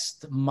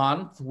 next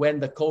month when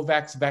the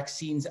COVAX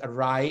vaccines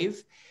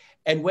arrive,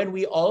 and when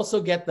we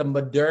also get the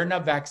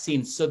Moderna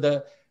vaccine, so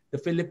the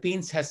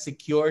Philippines has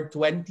secured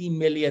 20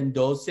 million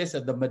doses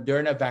of the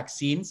Moderna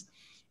vaccines.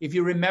 If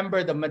you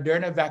remember, the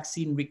Moderna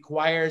vaccine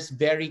requires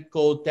very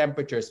cold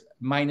temperatures,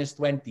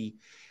 -20.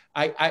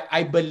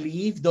 I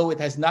believe, though it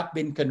has not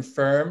been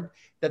confirmed,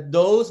 that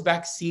those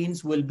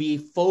vaccines will be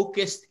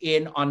focused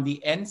in on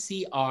the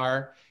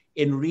NCR,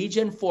 in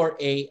Region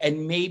 4A,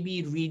 and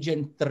maybe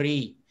Region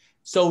 3,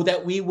 so that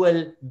we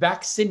will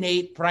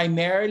vaccinate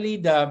primarily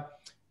the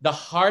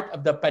heart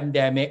of the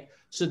pandemic,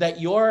 so that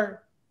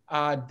your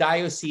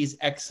diocese,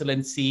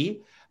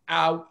 Excellency,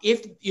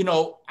 if, you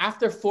know,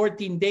 after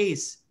 14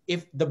 days,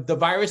 if the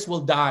virus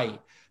will die.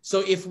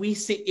 So if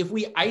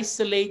we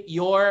isolate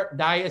your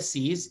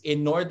diocese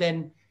in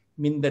Northern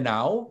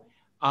Mindanao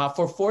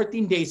for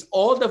 14 days,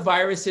 all the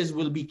viruses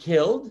will be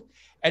killed.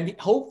 And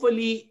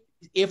hopefully,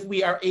 if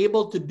we are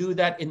able to do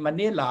that in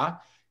Manila,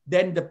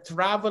 then the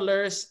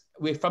travelers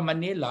from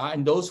Manila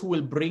and those who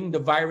will bring the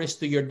virus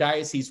to your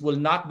diocese will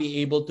not be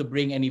able to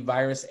bring any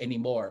virus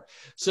anymore.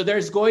 So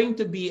there's going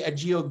to be a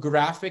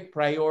geographic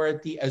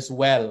priority as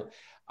well.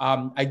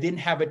 I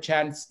didn't have a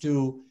chance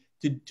to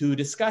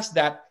discuss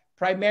that,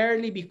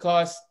 primarily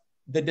because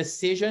the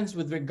decisions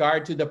with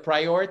regard to the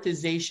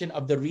prioritization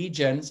of the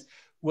regions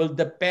will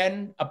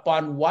depend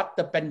upon what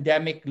the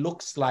pandemic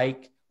looks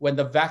like when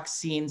the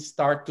vaccines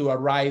start to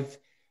arrive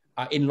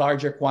in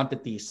larger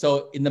quantities.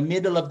 So in the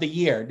middle of the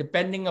year,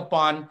 depending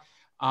upon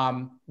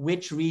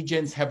which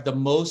regions have the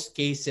most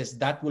cases,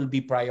 that will be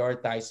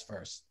prioritized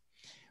first.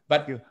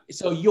 But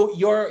so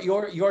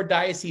your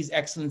diocese,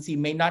 Excellency,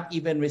 may not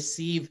even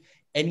receive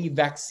any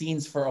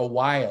vaccines for a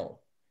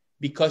while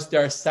because there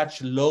are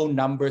such low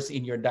numbers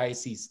in your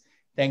diocese.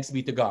 Thanks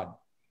be to God.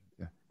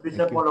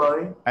 Bishop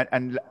Moloy.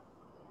 And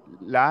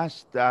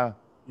last,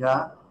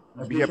 yeah,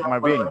 Bishop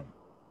Marvin.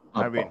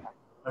 Marvin.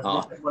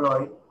 Bishop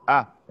Moloy.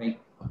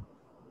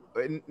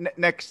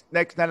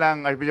 Next na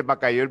lang, Bishop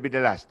Macay, you'll be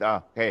the last.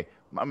 Okay.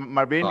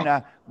 Marvin,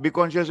 be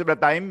conscious of the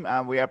time.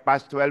 We are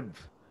past 12.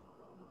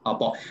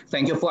 Opo.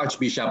 Thank you po,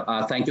 Archbishop.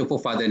 Thank you po,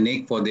 Father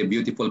Nick, for the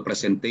beautiful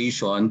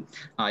presentation.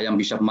 I am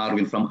Bishop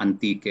Marvin from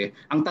Antique.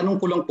 Ang tanong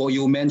ko lang po,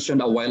 you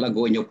mentioned a while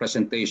ago in your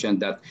presentation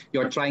that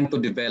you're trying to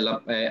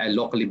develop a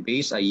locally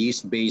based, a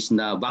yeast-based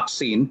na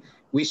vaccine,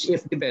 which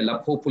if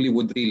developed, hopefully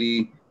would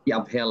really be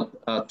of help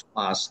to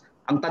us.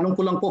 Ang tanong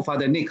ko lang po,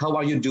 Father Nick, how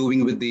are you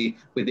doing with the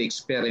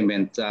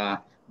experiment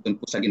dun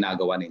po sa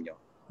ginagawa ninyo?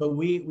 So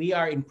we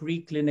are in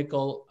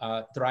preclinical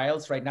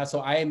trials right now.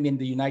 So I am in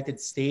the United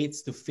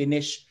States to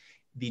finish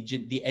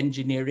the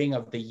engineering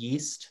of the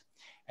yeast.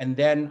 And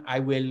then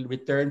I will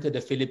return to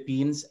the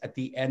Philippines at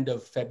the end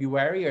of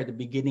February or the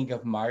beginning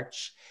of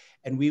March.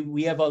 And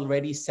we have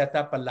already set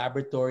up a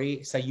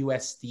laboratory sa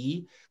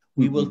UST.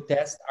 We will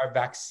test our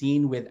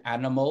vaccine with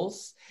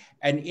animals.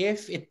 And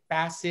if it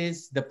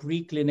passes the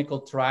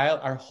preclinical trial,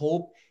 our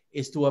hope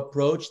is to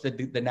approach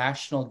the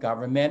national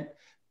government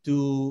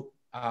to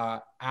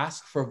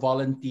ask for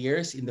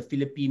volunteers in the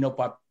Filipino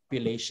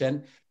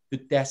population to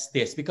test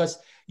this,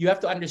 because you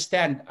have to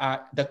understand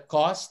the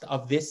cost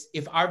of this.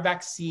 If our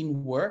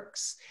vaccine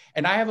works,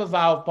 and I have a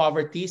vow of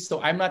poverty,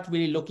 so I'm not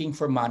really looking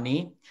for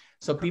money.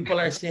 So people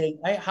are saying,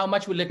 how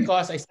much will it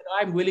cost? I said,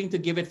 I'm willing to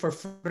give it for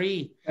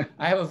free.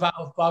 I have a vow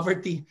of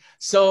poverty.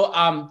 So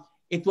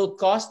it will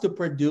cost to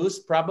produce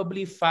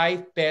probably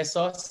 5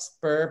 pesos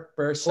per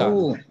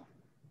person.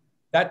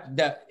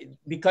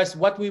 Because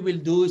what we will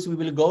do is we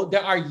will go,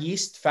 there are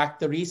yeast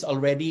factories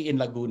already in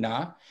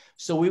Laguna.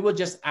 So we will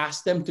just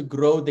ask them to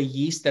grow the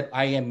yeast that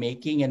I am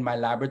making in my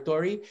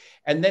laboratory.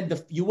 And then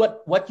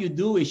what you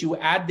do is you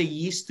add the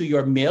yeast to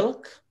your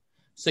milk.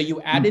 So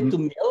you add it to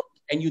milk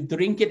and you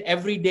drink it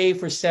every day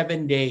for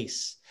 7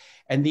 days.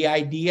 And the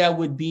idea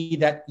would be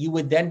that you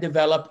would then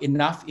develop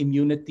enough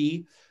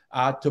immunity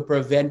to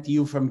prevent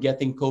you from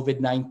getting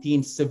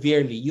COVID-19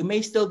 severely. You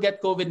may still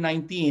get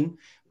COVID-19,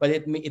 but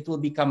it will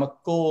become a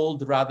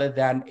cold rather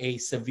than a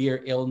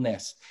severe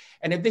illness.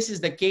 And if this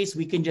is the case,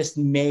 we can just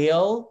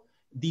mail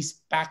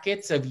these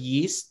packets of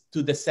yeast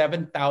to the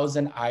 7,000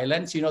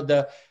 islands. You know,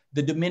 the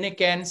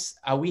Dominicans,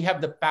 we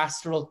have the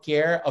pastoral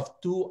care of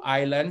 2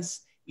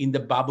 islands in the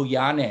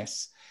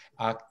Babuyanes,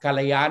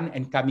 Calayan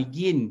and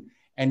Camiguin.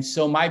 And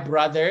so my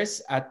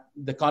brothers at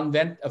the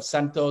convent of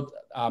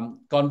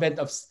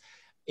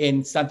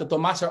in Santo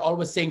Tomas are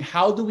always saying,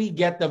 how do we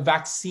get the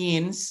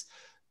vaccines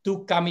to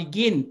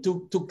Camiguin,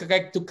 to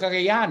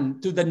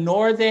Cagayan, to the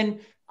northern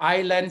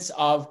islands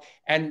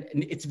and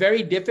it's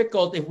very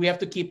difficult if we have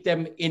to keep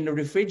them in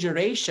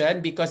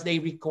refrigeration because they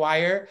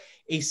require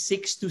a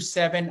 6 to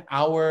 7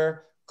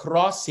 hour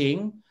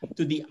crossing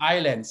to the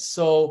islands.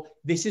 So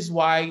this is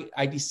why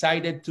I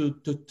decided to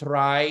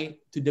try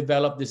to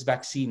develop this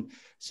vaccine.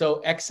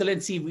 So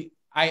Excellency,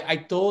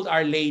 I told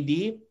Our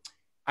Lady,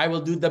 I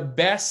will do the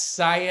best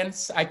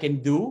science I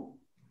can do,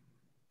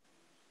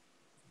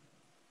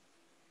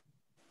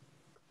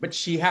 but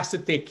she has to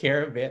take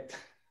care of it.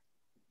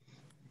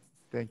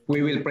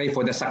 We will pray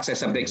for the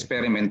success of the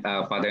experiment,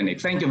 Father Nick.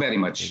 Thank you very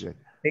much.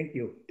 Thank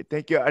you.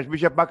 Thank you,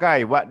 Archbishop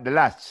Bakay. What the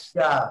last?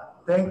 Yeah,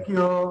 thank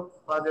you,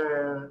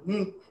 Father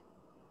Nick.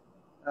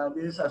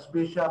 This is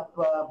Archbishop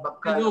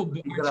Bakay. Hello,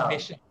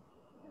 Archbishop.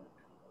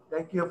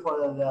 Thank you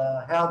for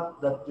the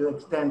help that you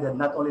extended,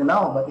 not only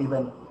now, but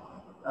even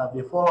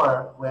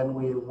before when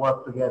we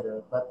worked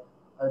together. But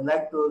I'd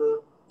like to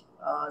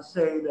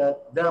say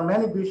that there are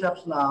many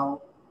bishops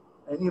now,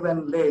 and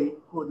even lay,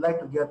 who would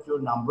like to get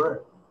your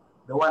number.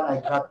 The one I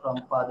got from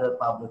Father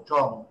Pablo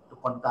Chong to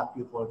contact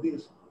you for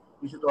this.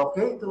 Is it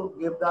okay to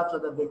give that so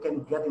that they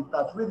can get in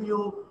touch with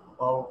you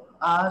or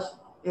us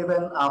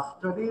even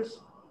after this,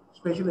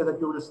 especially that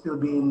you will still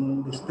be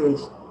in the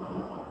States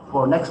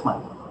for next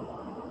month?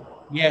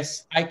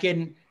 Yes, I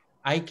can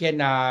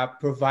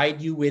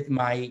provide you with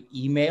my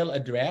email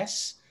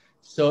address.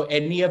 So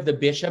any of the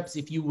bishops,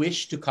 if you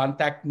wish to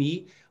contact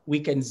me,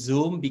 we can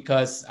Zoom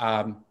because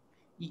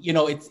you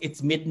know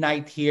it's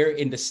midnight here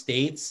in the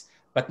States.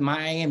 But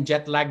I am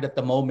jet lagged at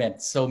the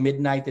moment, so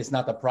midnight is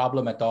not a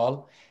problem at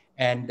all.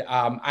 And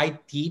I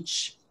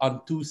teach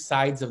on 2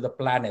 sides of the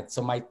planet,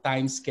 so my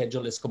time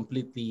schedule is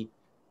completely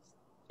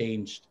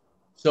changed.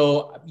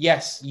 So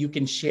yes, you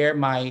can share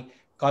my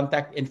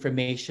contact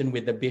information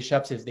with the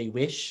bishops if they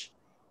wish.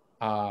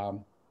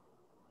 Now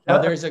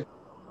there's a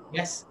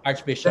yes,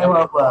 Archbishop.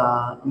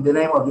 In the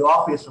name of the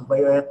Office of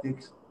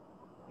Bioethics,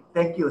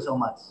 thank you so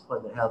much for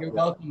the help. You're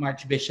welcome,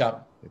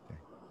 Archbishop.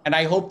 And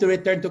I hope to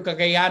return to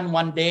Cagayan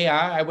one day.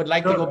 I would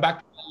like to go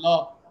back to the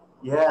law.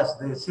 Yes,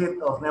 the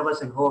seat of Nueva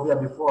Segovia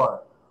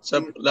before.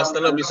 Last na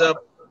lang, Bishop.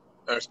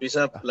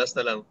 Archbishop, last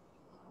na lang.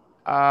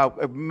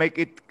 Make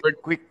it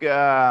quick,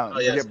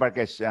 yes.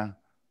 Marquez. Yeah.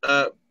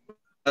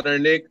 Father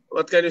Nick,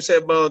 what can you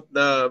say about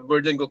the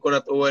virgin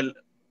coconut oil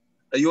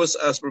used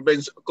as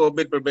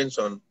COVID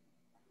prevention?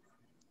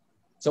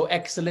 So,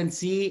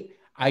 Excellency,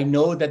 I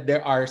know that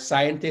there are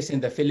scientists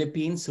in the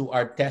Philippines who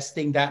are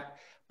testing that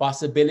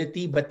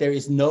possibility, but there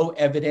is no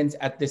evidence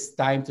at this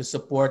time to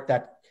support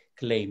that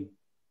claim.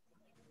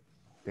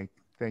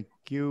 Thank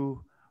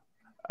you.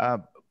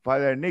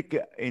 Father Nick,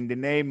 in the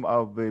name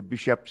of the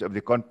bishops of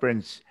the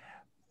conference,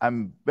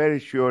 I'm very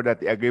sure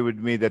that you agree with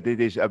me that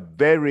it is a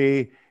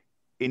very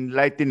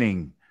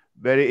enlightening,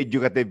 very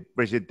educative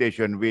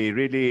presentation. We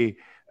really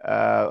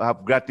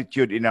have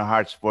gratitude in our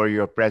hearts for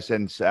your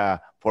presence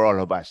for all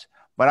of us.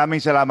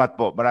 Maraming salamat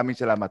po. Maraming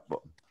salamat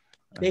po.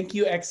 Thank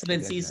you,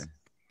 Excellencies.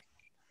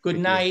 Good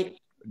night.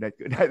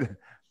 Good night.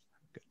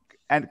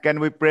 And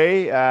can we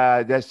pray?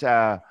 Just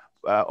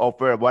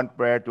offer one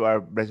prayer to our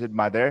Blessed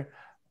Mother.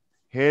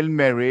 Hail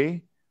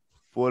Mary,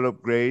 full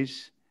of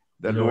grace,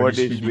 the Lord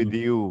is with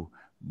you.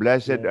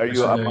 Blessed are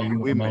you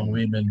among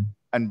women,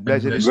 and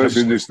blessed is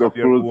the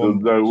fruit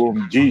of thy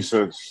womb,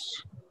 Jesus.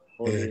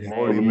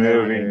 Holy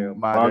Mary,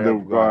 Mother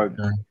of God,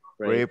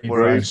 pray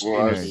for us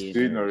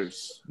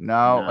sinners,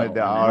 now at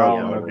the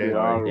hour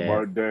of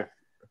our death.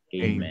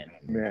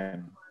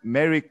 Amen.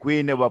 Mary,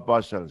 Queen of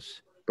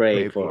Apostles,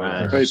 pray for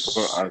us. Pray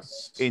for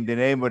us. In the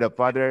name of the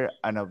Father,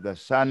 and of the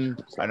Son,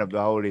 and of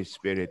the Holy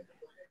Spirit.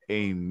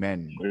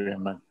 Amen.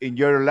 Amen.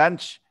 Enjoy your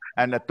lunch,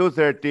 and at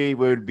 2:30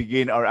 we will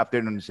begin our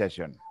afternoon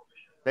session.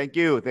 Thank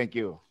you. Thank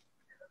you.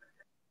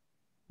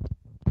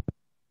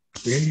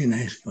 Really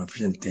nice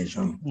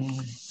presentation.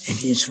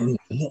 It is from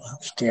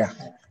Austria.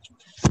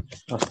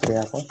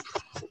 Austriaco.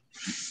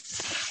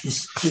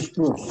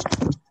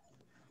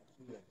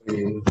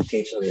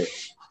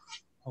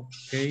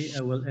 Okay,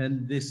 I will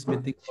end this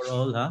meeting for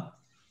all, ha?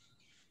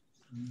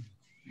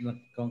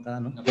 Kung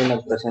kaano?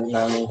 Nag-present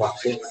ng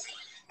vaccine.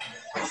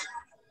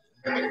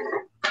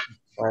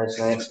 Ayos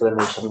na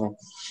explanation niya.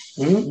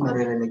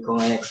 Naririnig ko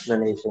nga yung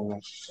explanation niya.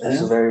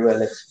 It's very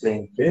well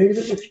explained. Very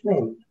well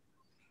explained.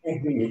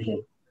 Hindi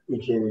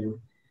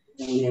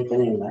yan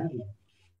kanina.